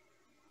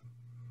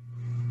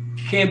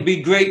 Can't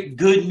be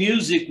good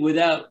music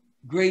without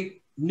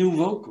great new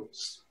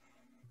vocals.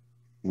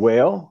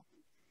 Well,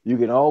 you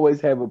can always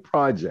have a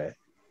project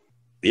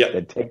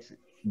that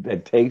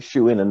takes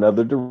you in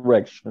another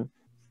direction.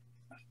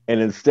 And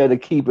instead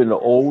of keeping the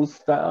old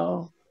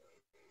style,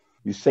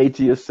 you say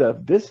to yourself,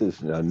 this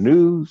is a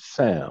new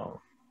sound.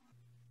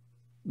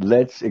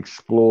 Let's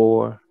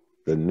explore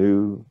the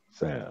new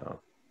sound.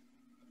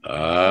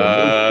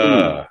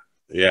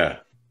 Yeah.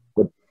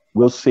 But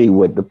we'll see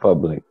what the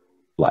public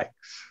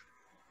likes.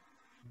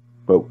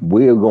 But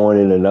we're going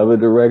in another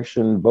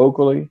direction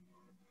vocally.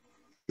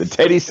 The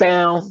Teddy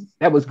sound,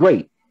 that was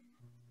great.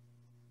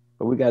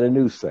 But we got a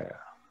new sound.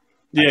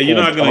 Yeah, you're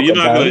not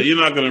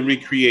gonna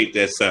recreate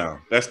that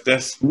sound.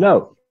 That's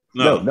no.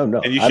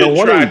 And you I don't shouldn't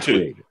want try to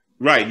recreate it.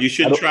 Right. You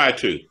shouldn't try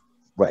to.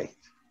 Right.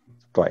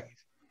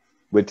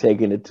 We're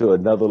taking it to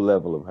another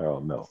level of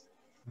Harold Melvin.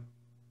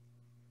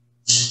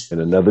 In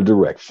another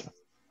direction.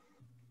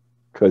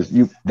 Because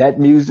that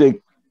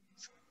music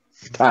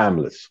is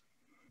timeless.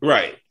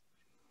 Right.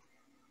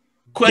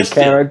 Question.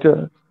 The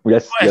character.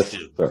 Yes,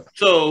 Question. Yes, sir.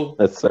 So,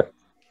 yes, sir.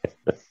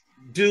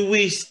 Do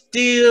we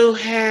still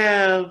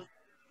have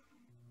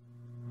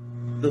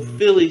the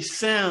Philly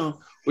sound?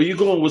 Or you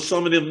going with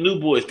some of them new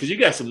boys? Because you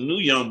got some new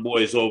young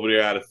boys over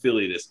there out of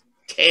Philly that's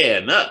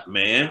tearing up,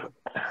 man.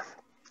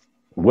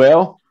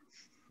 Well,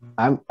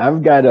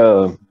 I've got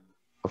a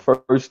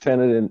first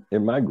tenant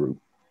in my group,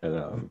 and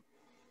a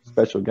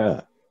special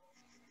guy,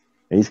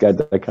 and he's got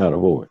that kind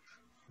of voice.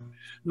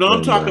 No,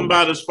 I'm talking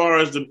about as far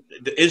as the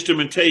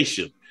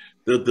instrumentation,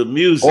 the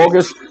music,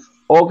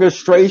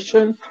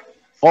 orchestration.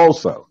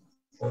 Also,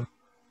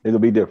 it'll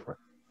be different,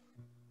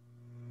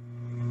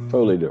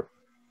 totally different.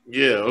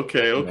 Yeah.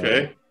 Okay.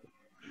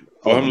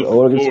 Well, I'm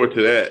looking forward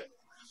to that.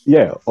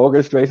 Yeah,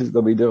 orchestration is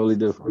gonna be totally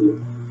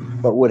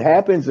different. But what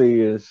happens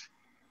is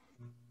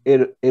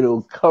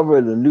it'll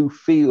cover the new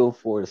feel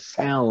for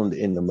sound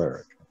in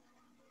America.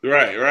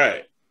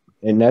 Right.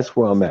 And that's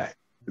where I'm at.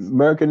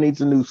 America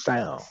needs a new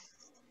sound.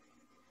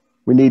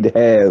 We need to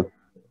have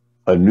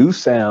a new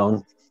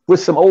sound with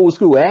some old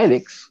school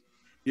addicts.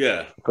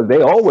 Yeah. Because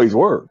they always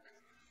work.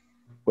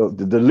 But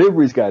the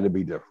delivery's got to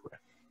be different.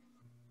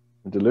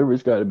 The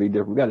delivery's got to be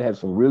different. We got to have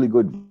some really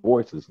good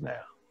voices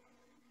now.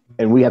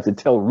 And we have to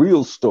tell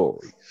real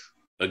stories.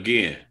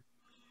 Again.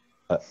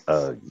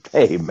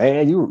 Hey,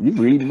 man, you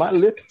reading my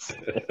lips.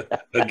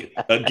 Again.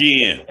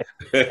 Again,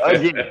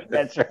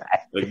 that's right.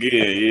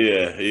 Again,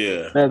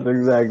 yeah. That's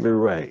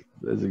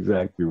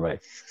exactly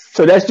right.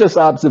 So that's just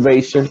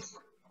observation.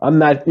 I'm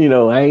not,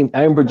 I ain't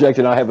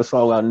projecting I'll have a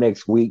song out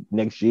next week,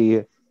 next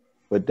year,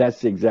 but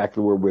that's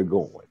exactly where we're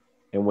going.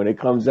 And when it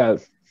comes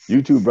out,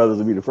 you two brothers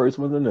will be the first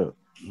ones to know.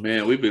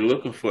 Man, we've been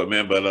looking for it,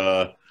 man, but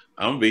I'm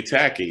gonna be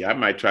tacky. I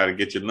might try to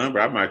get your number.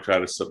 I might try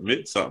to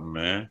submit something,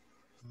 man.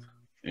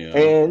 You know?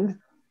 And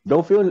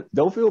don't feel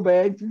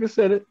bad. You can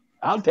send it.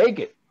 I'll take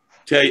it.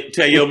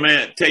 Tell your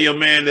man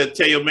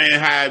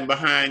hiding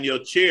behind your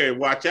chair and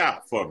watch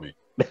out for me.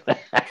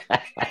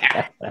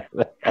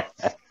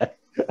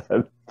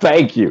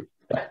 Thank you.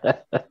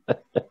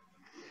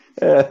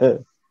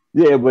 I'm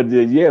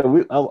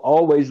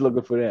always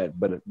looking for that.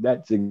 But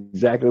that's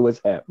exactly what's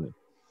happening.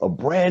 A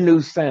brand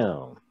new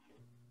sound,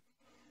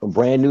 a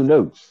brand new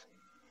notes.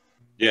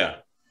 Yeah.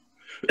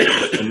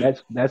 And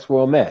that's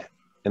where I'm at,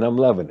 and I'm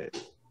loving it.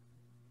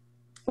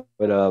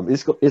 But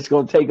it's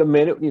gonna take a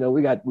minute.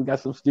 We got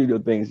some studio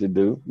things to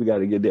do. We got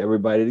to get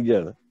everybody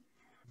together.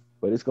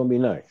 But it's gonna be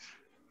nice.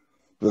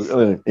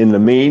 In the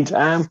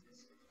meantime,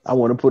 I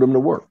want to put them to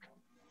work.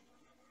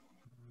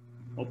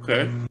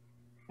 Okay.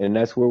 And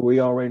that's where we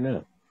are right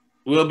now.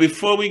 Well,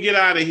 before we get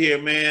out of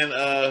here, man,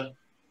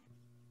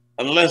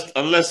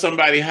 unless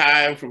somebody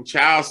hired from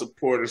child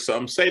support or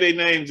something, say their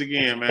names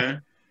again,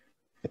 man.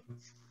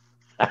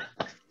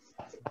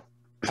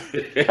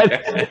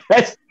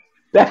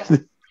 that's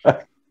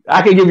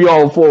I can give you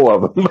all four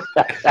of them.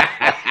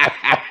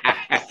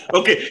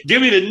 Okay,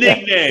 give me the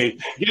nickname.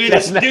 Give me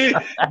the street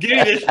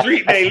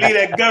name. Leave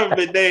that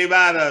government name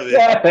out of it.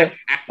 Yeah.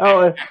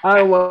 I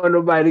don't want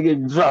nobody to get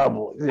in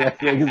trouble. Yeah.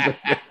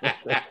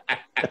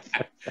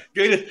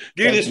 Give me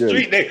the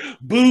street name.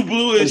 Boo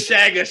Boo and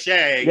Shagga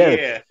Shag.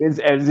 Yeah.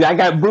 I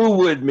got Boo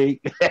with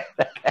me.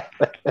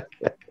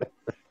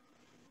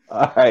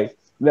 All right.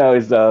 No,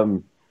 it's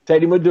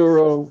Teddy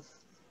Maduro,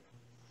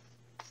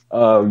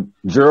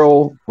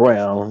 Gerald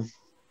Brown,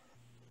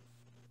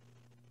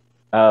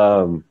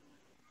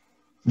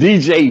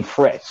 DJ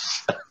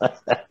Fresh.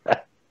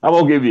 I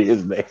won't give you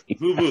his name.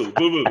 Boo Boo,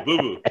 Boo Boo, Boo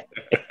Boo.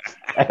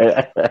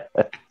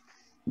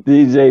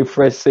 DJ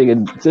Fresh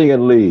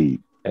singing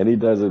lead, and he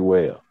does it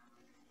well.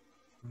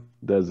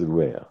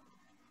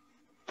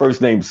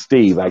 First name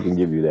Steve, I can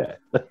give you that.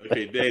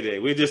 Okay, Day Day.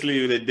 We just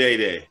leave it at Day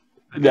Day.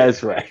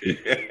 That's right.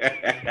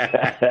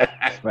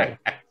 That's right.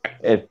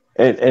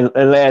 And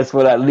last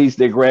but not least,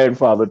 their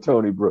grandfather,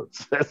 Tony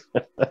Brooks.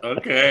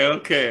 Okay.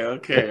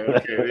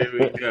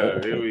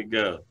 There we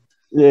go.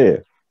 Yeah.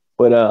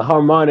 But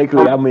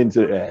harmonically, I'm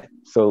into that.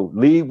 So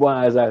lead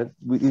wise,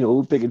 we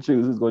pick and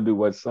choose who's going to do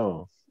what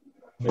song.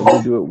 And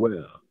they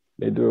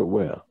do it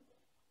well.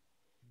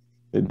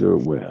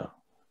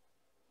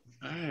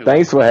 Right,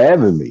 thanks for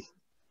having me.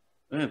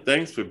 Man,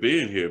 thanks for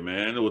being here,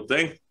 man. Well,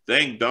 thank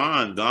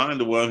Don. Don,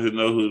 the one who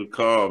know who to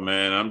call,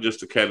 man. I'm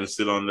just the cat that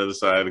sit on the other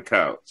side of the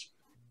couch.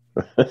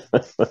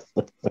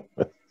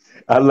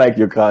 I like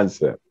your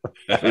concept.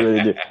 I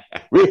really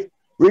do.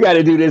 We got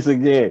to do this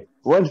again.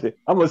 I'm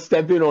gonna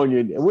step in on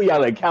you. We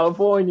out in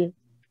California.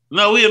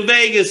 No, we in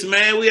Vegas,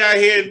 man. We out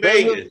here in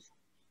Vegas.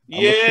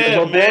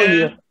 Yeah,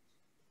 man.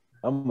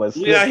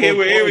 We out here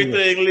where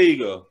everything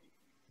legal.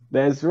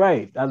 That's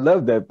right. I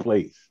love that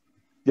place.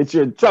 Get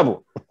you in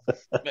trouble.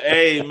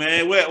 Hey,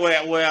 man.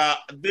 Well.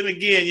 Then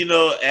again,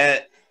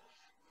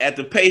 at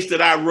the pace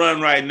that I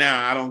run right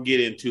now, I don't get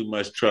in too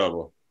much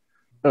trouble.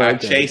 Okay. I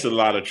chase a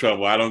lot of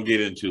trouble. I don't get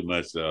in too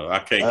much though. I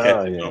can't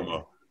catch it no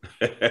more.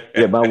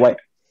 Yeah, my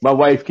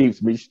wife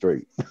keeps me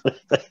straight.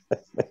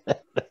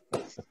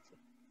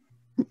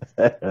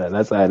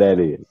 That's how that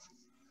is.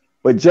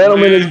 But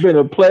gentlemen, it's been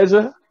a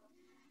pleasure.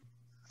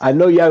 I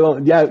know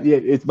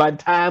it's my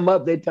time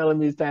up. They're telling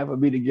me it's time for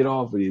me to get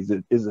off of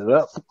it. Is it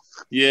up?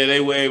 Yeah,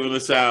 they waving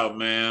us out,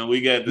 man.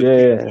 We got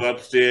the people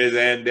upstairs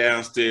and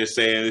downstairs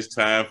saying it's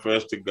time for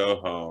us to go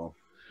home.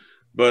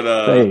 But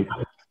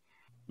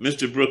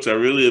Mr. Brooks, I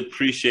really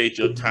appreciate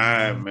your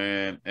time,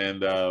 man.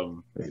 And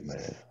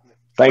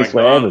thanks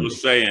for having me.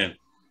 Was saying,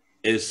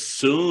 as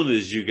soon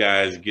as you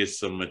guys get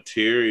some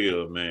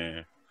material,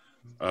 man,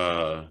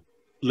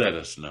 let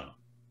us know.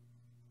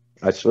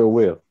 I sure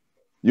will.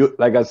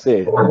 Like I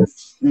said,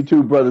 you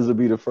two brothers will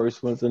be the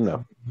first ones to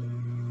know.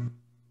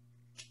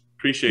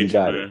 Appreciate you,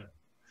 man.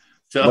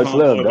 Tell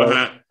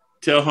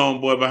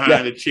homeboy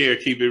behind the chair,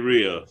 keep it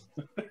real.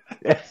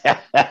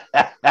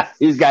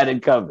 He's got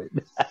it covered.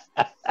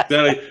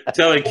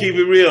 Tell him, keep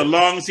it real. As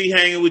long as he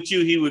hanging with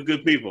you, he with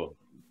good people.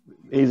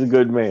 He's a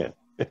good man.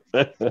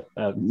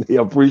 He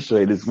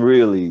appreciate it. It's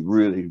really,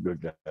 really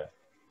good guy.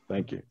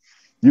 Thank you.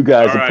 You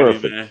guys are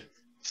perfect. Man.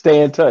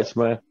 Stay in touch,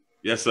 man.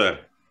 Yes, sir.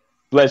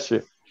 Bless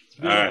you. It's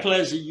been a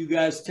pleasure. You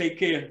guys take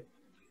care.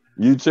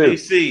 You too.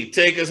 PC,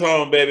 take us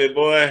home, baby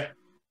boy.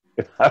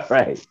 All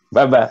right.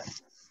 Bye-bye.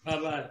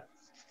 Bye-bye.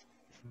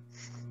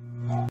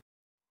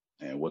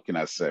 And what can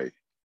I say?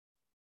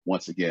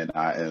 Once again,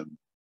 I'm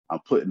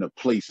put in a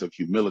place of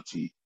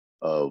humility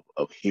of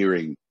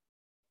hearing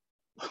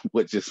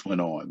what just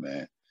went on,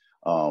 man.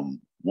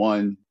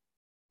 One,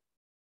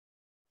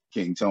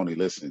 King Tony,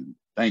 listen,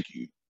 thank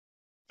you.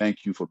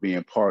 Thank you for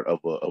being part of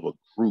a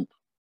group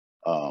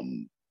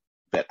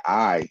that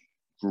I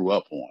grew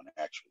up on,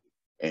 actually.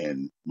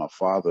 And my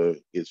father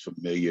is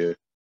familiar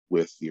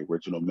with the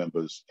original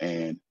members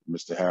and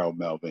Mr. Harold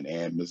Melvin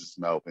and Mrs.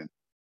 Melvin.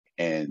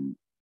 And,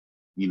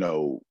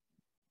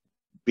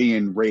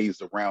 being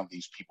raised around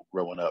these people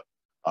growing up,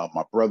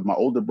 my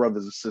older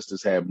brothers and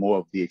sisters had more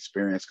of the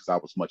experience because I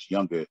was much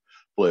younger,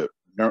 but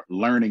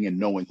learning and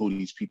knowing who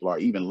these people are,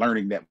 even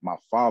learning that my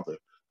father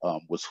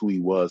was who he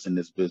was in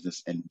this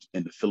business and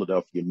in the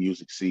Philadelphia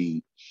music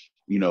scene,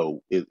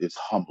 it's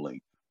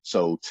humbling.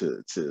 So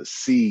to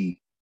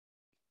see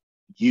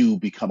you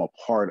become a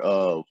part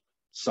of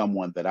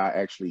someone that I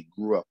actually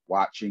grew up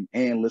watching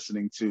and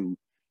listening to,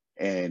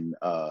 and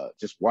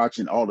just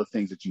watching all the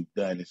things that you've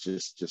done, it's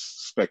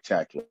just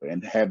spectacular.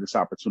 And to have this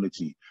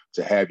opportunity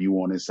to have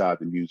you on Inside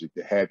the Music,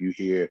 to have you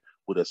here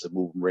with us at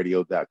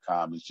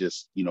movementradio.com is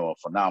just, a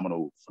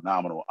phenomenal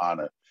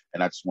honor.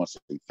 And I just want to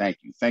say thank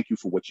you. Thank you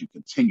for what you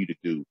continue to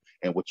do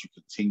and what you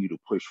continue to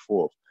push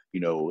forth,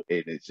 and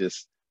it's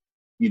just,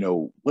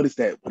 what is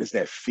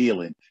that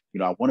feeling?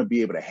 I want to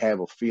be able to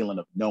have a feeling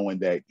of knowing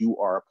that you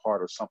are a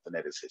part of something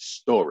that is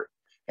historic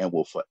and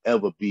will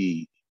forever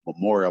be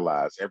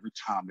memorialized. Every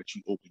time that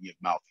you open your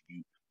mouth,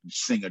 you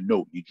sing a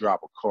note, you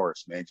drop a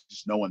chorus, man,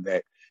 just knowing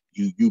that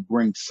you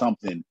bring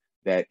something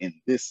that in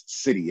this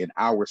city, in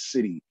our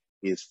city,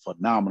 is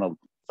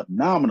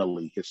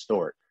phenomenally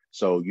historic.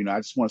 So, I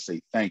just want to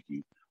say thank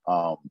you.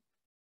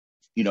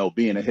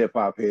 being a hip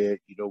hop head,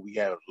 we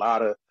had a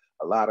lot of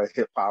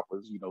hip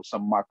hoppers,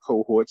 some of my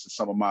cohorts and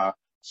some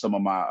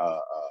of my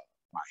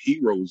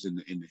heroes in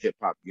the hip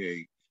hop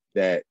game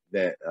that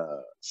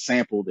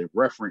sampled and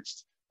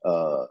referenced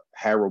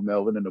Harold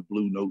Melvin and the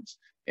Blue Notes,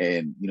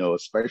 and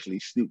especially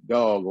Snoop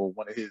Dogg on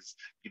one of his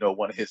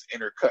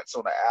intercuts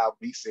on the album.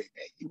 He said,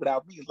 "Man, you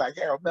without me is like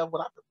Harold Melvin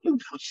without the Blue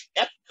Notes. She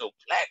have to go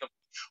platinum."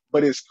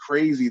 But it's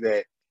crazy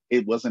that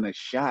it wasn't a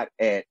shot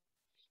at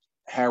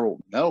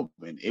Harold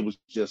Melvin. It was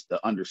just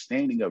the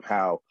understanding of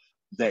how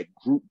that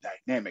group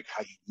dynamic,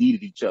 how you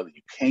needed each other,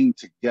 you came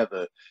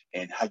together,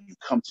 and how you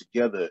come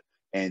together,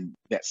 and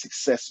that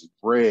success is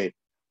bred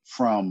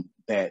from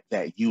that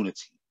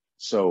unity.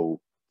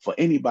 So for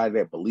anybody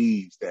that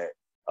believes that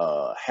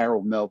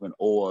Harold Melvin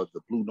or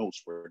the Blue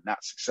Notes were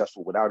not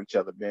successful without each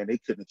other, man, they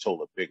couldn't have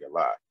told a bigger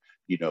lie,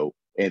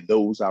 And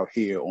those out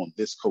here on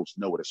this coast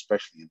know it,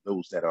 especially, and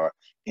those that are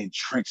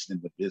entrenched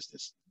in the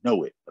business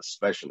know it,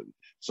 especially.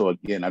 So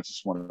again, I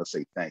just wanted to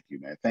say thank you,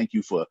 man. Thank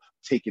you for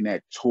taking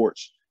that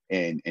torch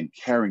and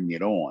carrying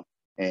it on.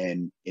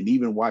 And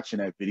even watching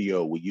that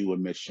video with you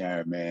and Miss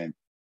Sharon, man,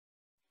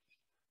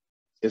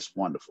 it's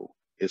wonderful.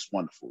 It's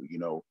wonderful.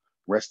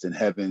 Rest in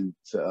heaven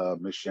to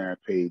Miss Sharon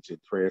Page,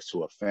 and prayers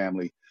to her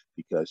family,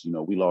 because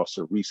we lost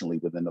her recently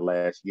within the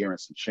last year and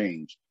some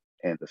change.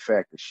 And the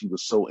fact that she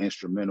was so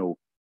instrumental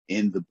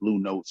in the Blue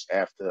Notes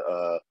after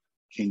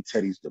King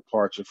Teddy's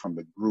departure from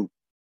the group.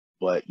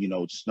 But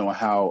just knowing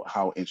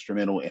how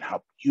instrumental and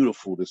how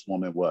beautiful this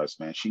woman was,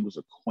 man. She was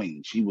a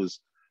queen. She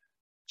was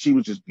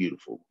just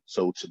beautiful.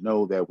 So to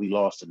know that we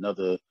lost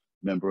another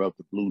member of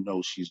the Blue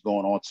Notes, she's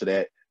going on to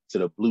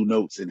the Blue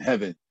Notes in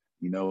heaven,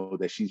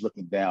 that she's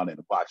looking down and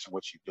watching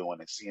what you're doing,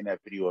 and seeing that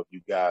video of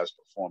you guys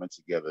performing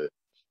together,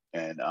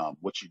 and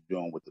what you're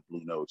doing with the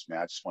Blue Notes, man.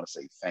 I just want to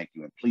say thank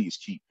you, and please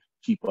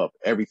keep up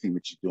everything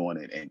that you're doing,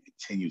 and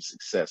continued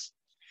success.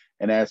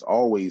 And as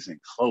always, in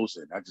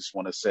closing, I just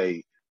want to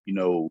say,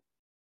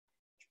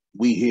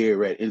 we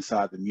here at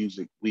Inside the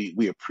Music,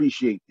 we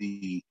appreciate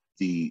the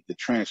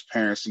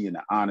transparency and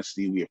the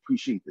honesty. We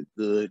appreciate the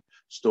good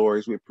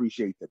stories. We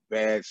appreciate the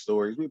bad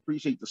stories. We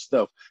appreciate the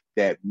stuff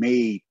that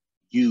made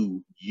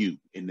you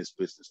in this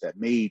business, that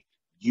made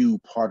you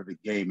part of the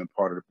game and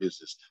part of the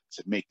business,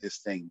 to make this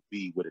thing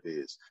be what it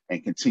is,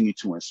 and continue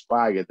to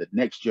inspire the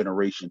next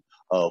generation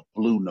of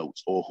Blue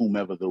Notes, or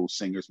whomever those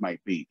singers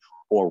might be,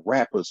 or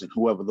rappers and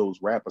whoever those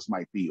rappers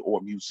might be,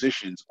 or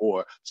musicians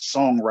or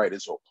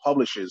songwriters or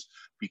publishers,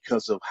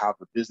 because of how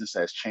the business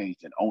has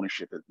changed and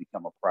ownership has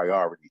become a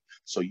priority.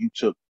 So you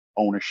took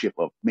ownership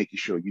of making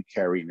sure you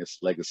carrying this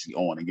legacy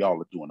on, and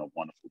y'all are doing a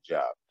wonderful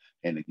job.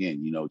 And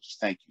again, just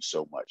thank you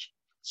so much.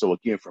 So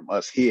again, from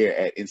us here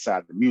at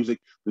Inside the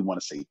Music, we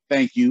want to say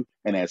thank you.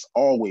 And as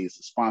always,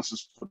 the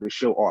sponsors for the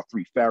show are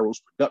Three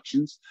Pharaohs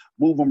Productions,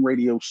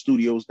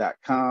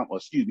 Move'emRadioStudios.com, or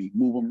excuse me,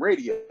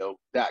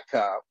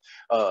 Move'emRadio.com,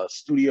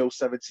 Studio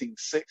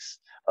 176,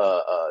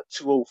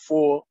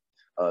 204,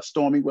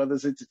 Stormy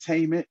Weathers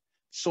Entertainment,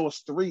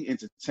 Source 3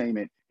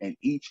 Entertainment, and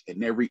each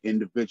and every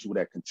individual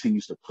that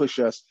continues to push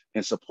us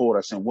and support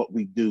us in what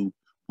we do,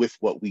 with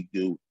what we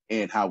do,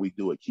 and how we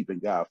do it, keeping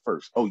God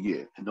first. Oh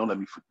yeah, and don't let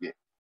me forget,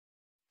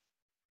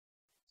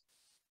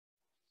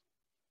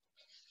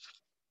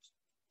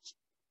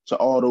 to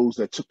all those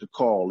that took the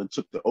call and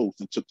took the oath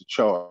and took the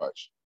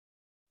charge,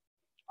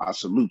 I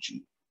salute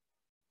you.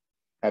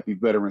 Happy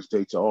Veterans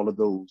Day to all of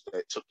those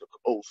that took the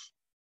oath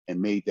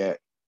and made that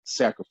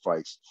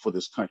sacrifice for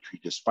this country,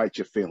 despite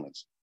your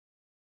feelings.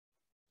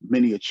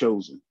 Many are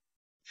chosen,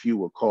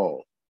 few are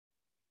called,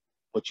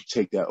 but you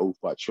take that oath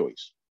by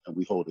choice, and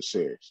we hold it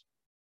serious.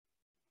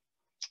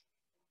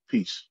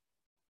 Peace.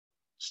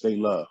 Stay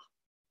love.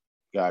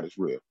 God is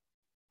real.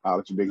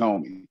 Holla at your big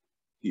homie.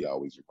 He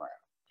always around.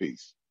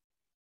 Peace.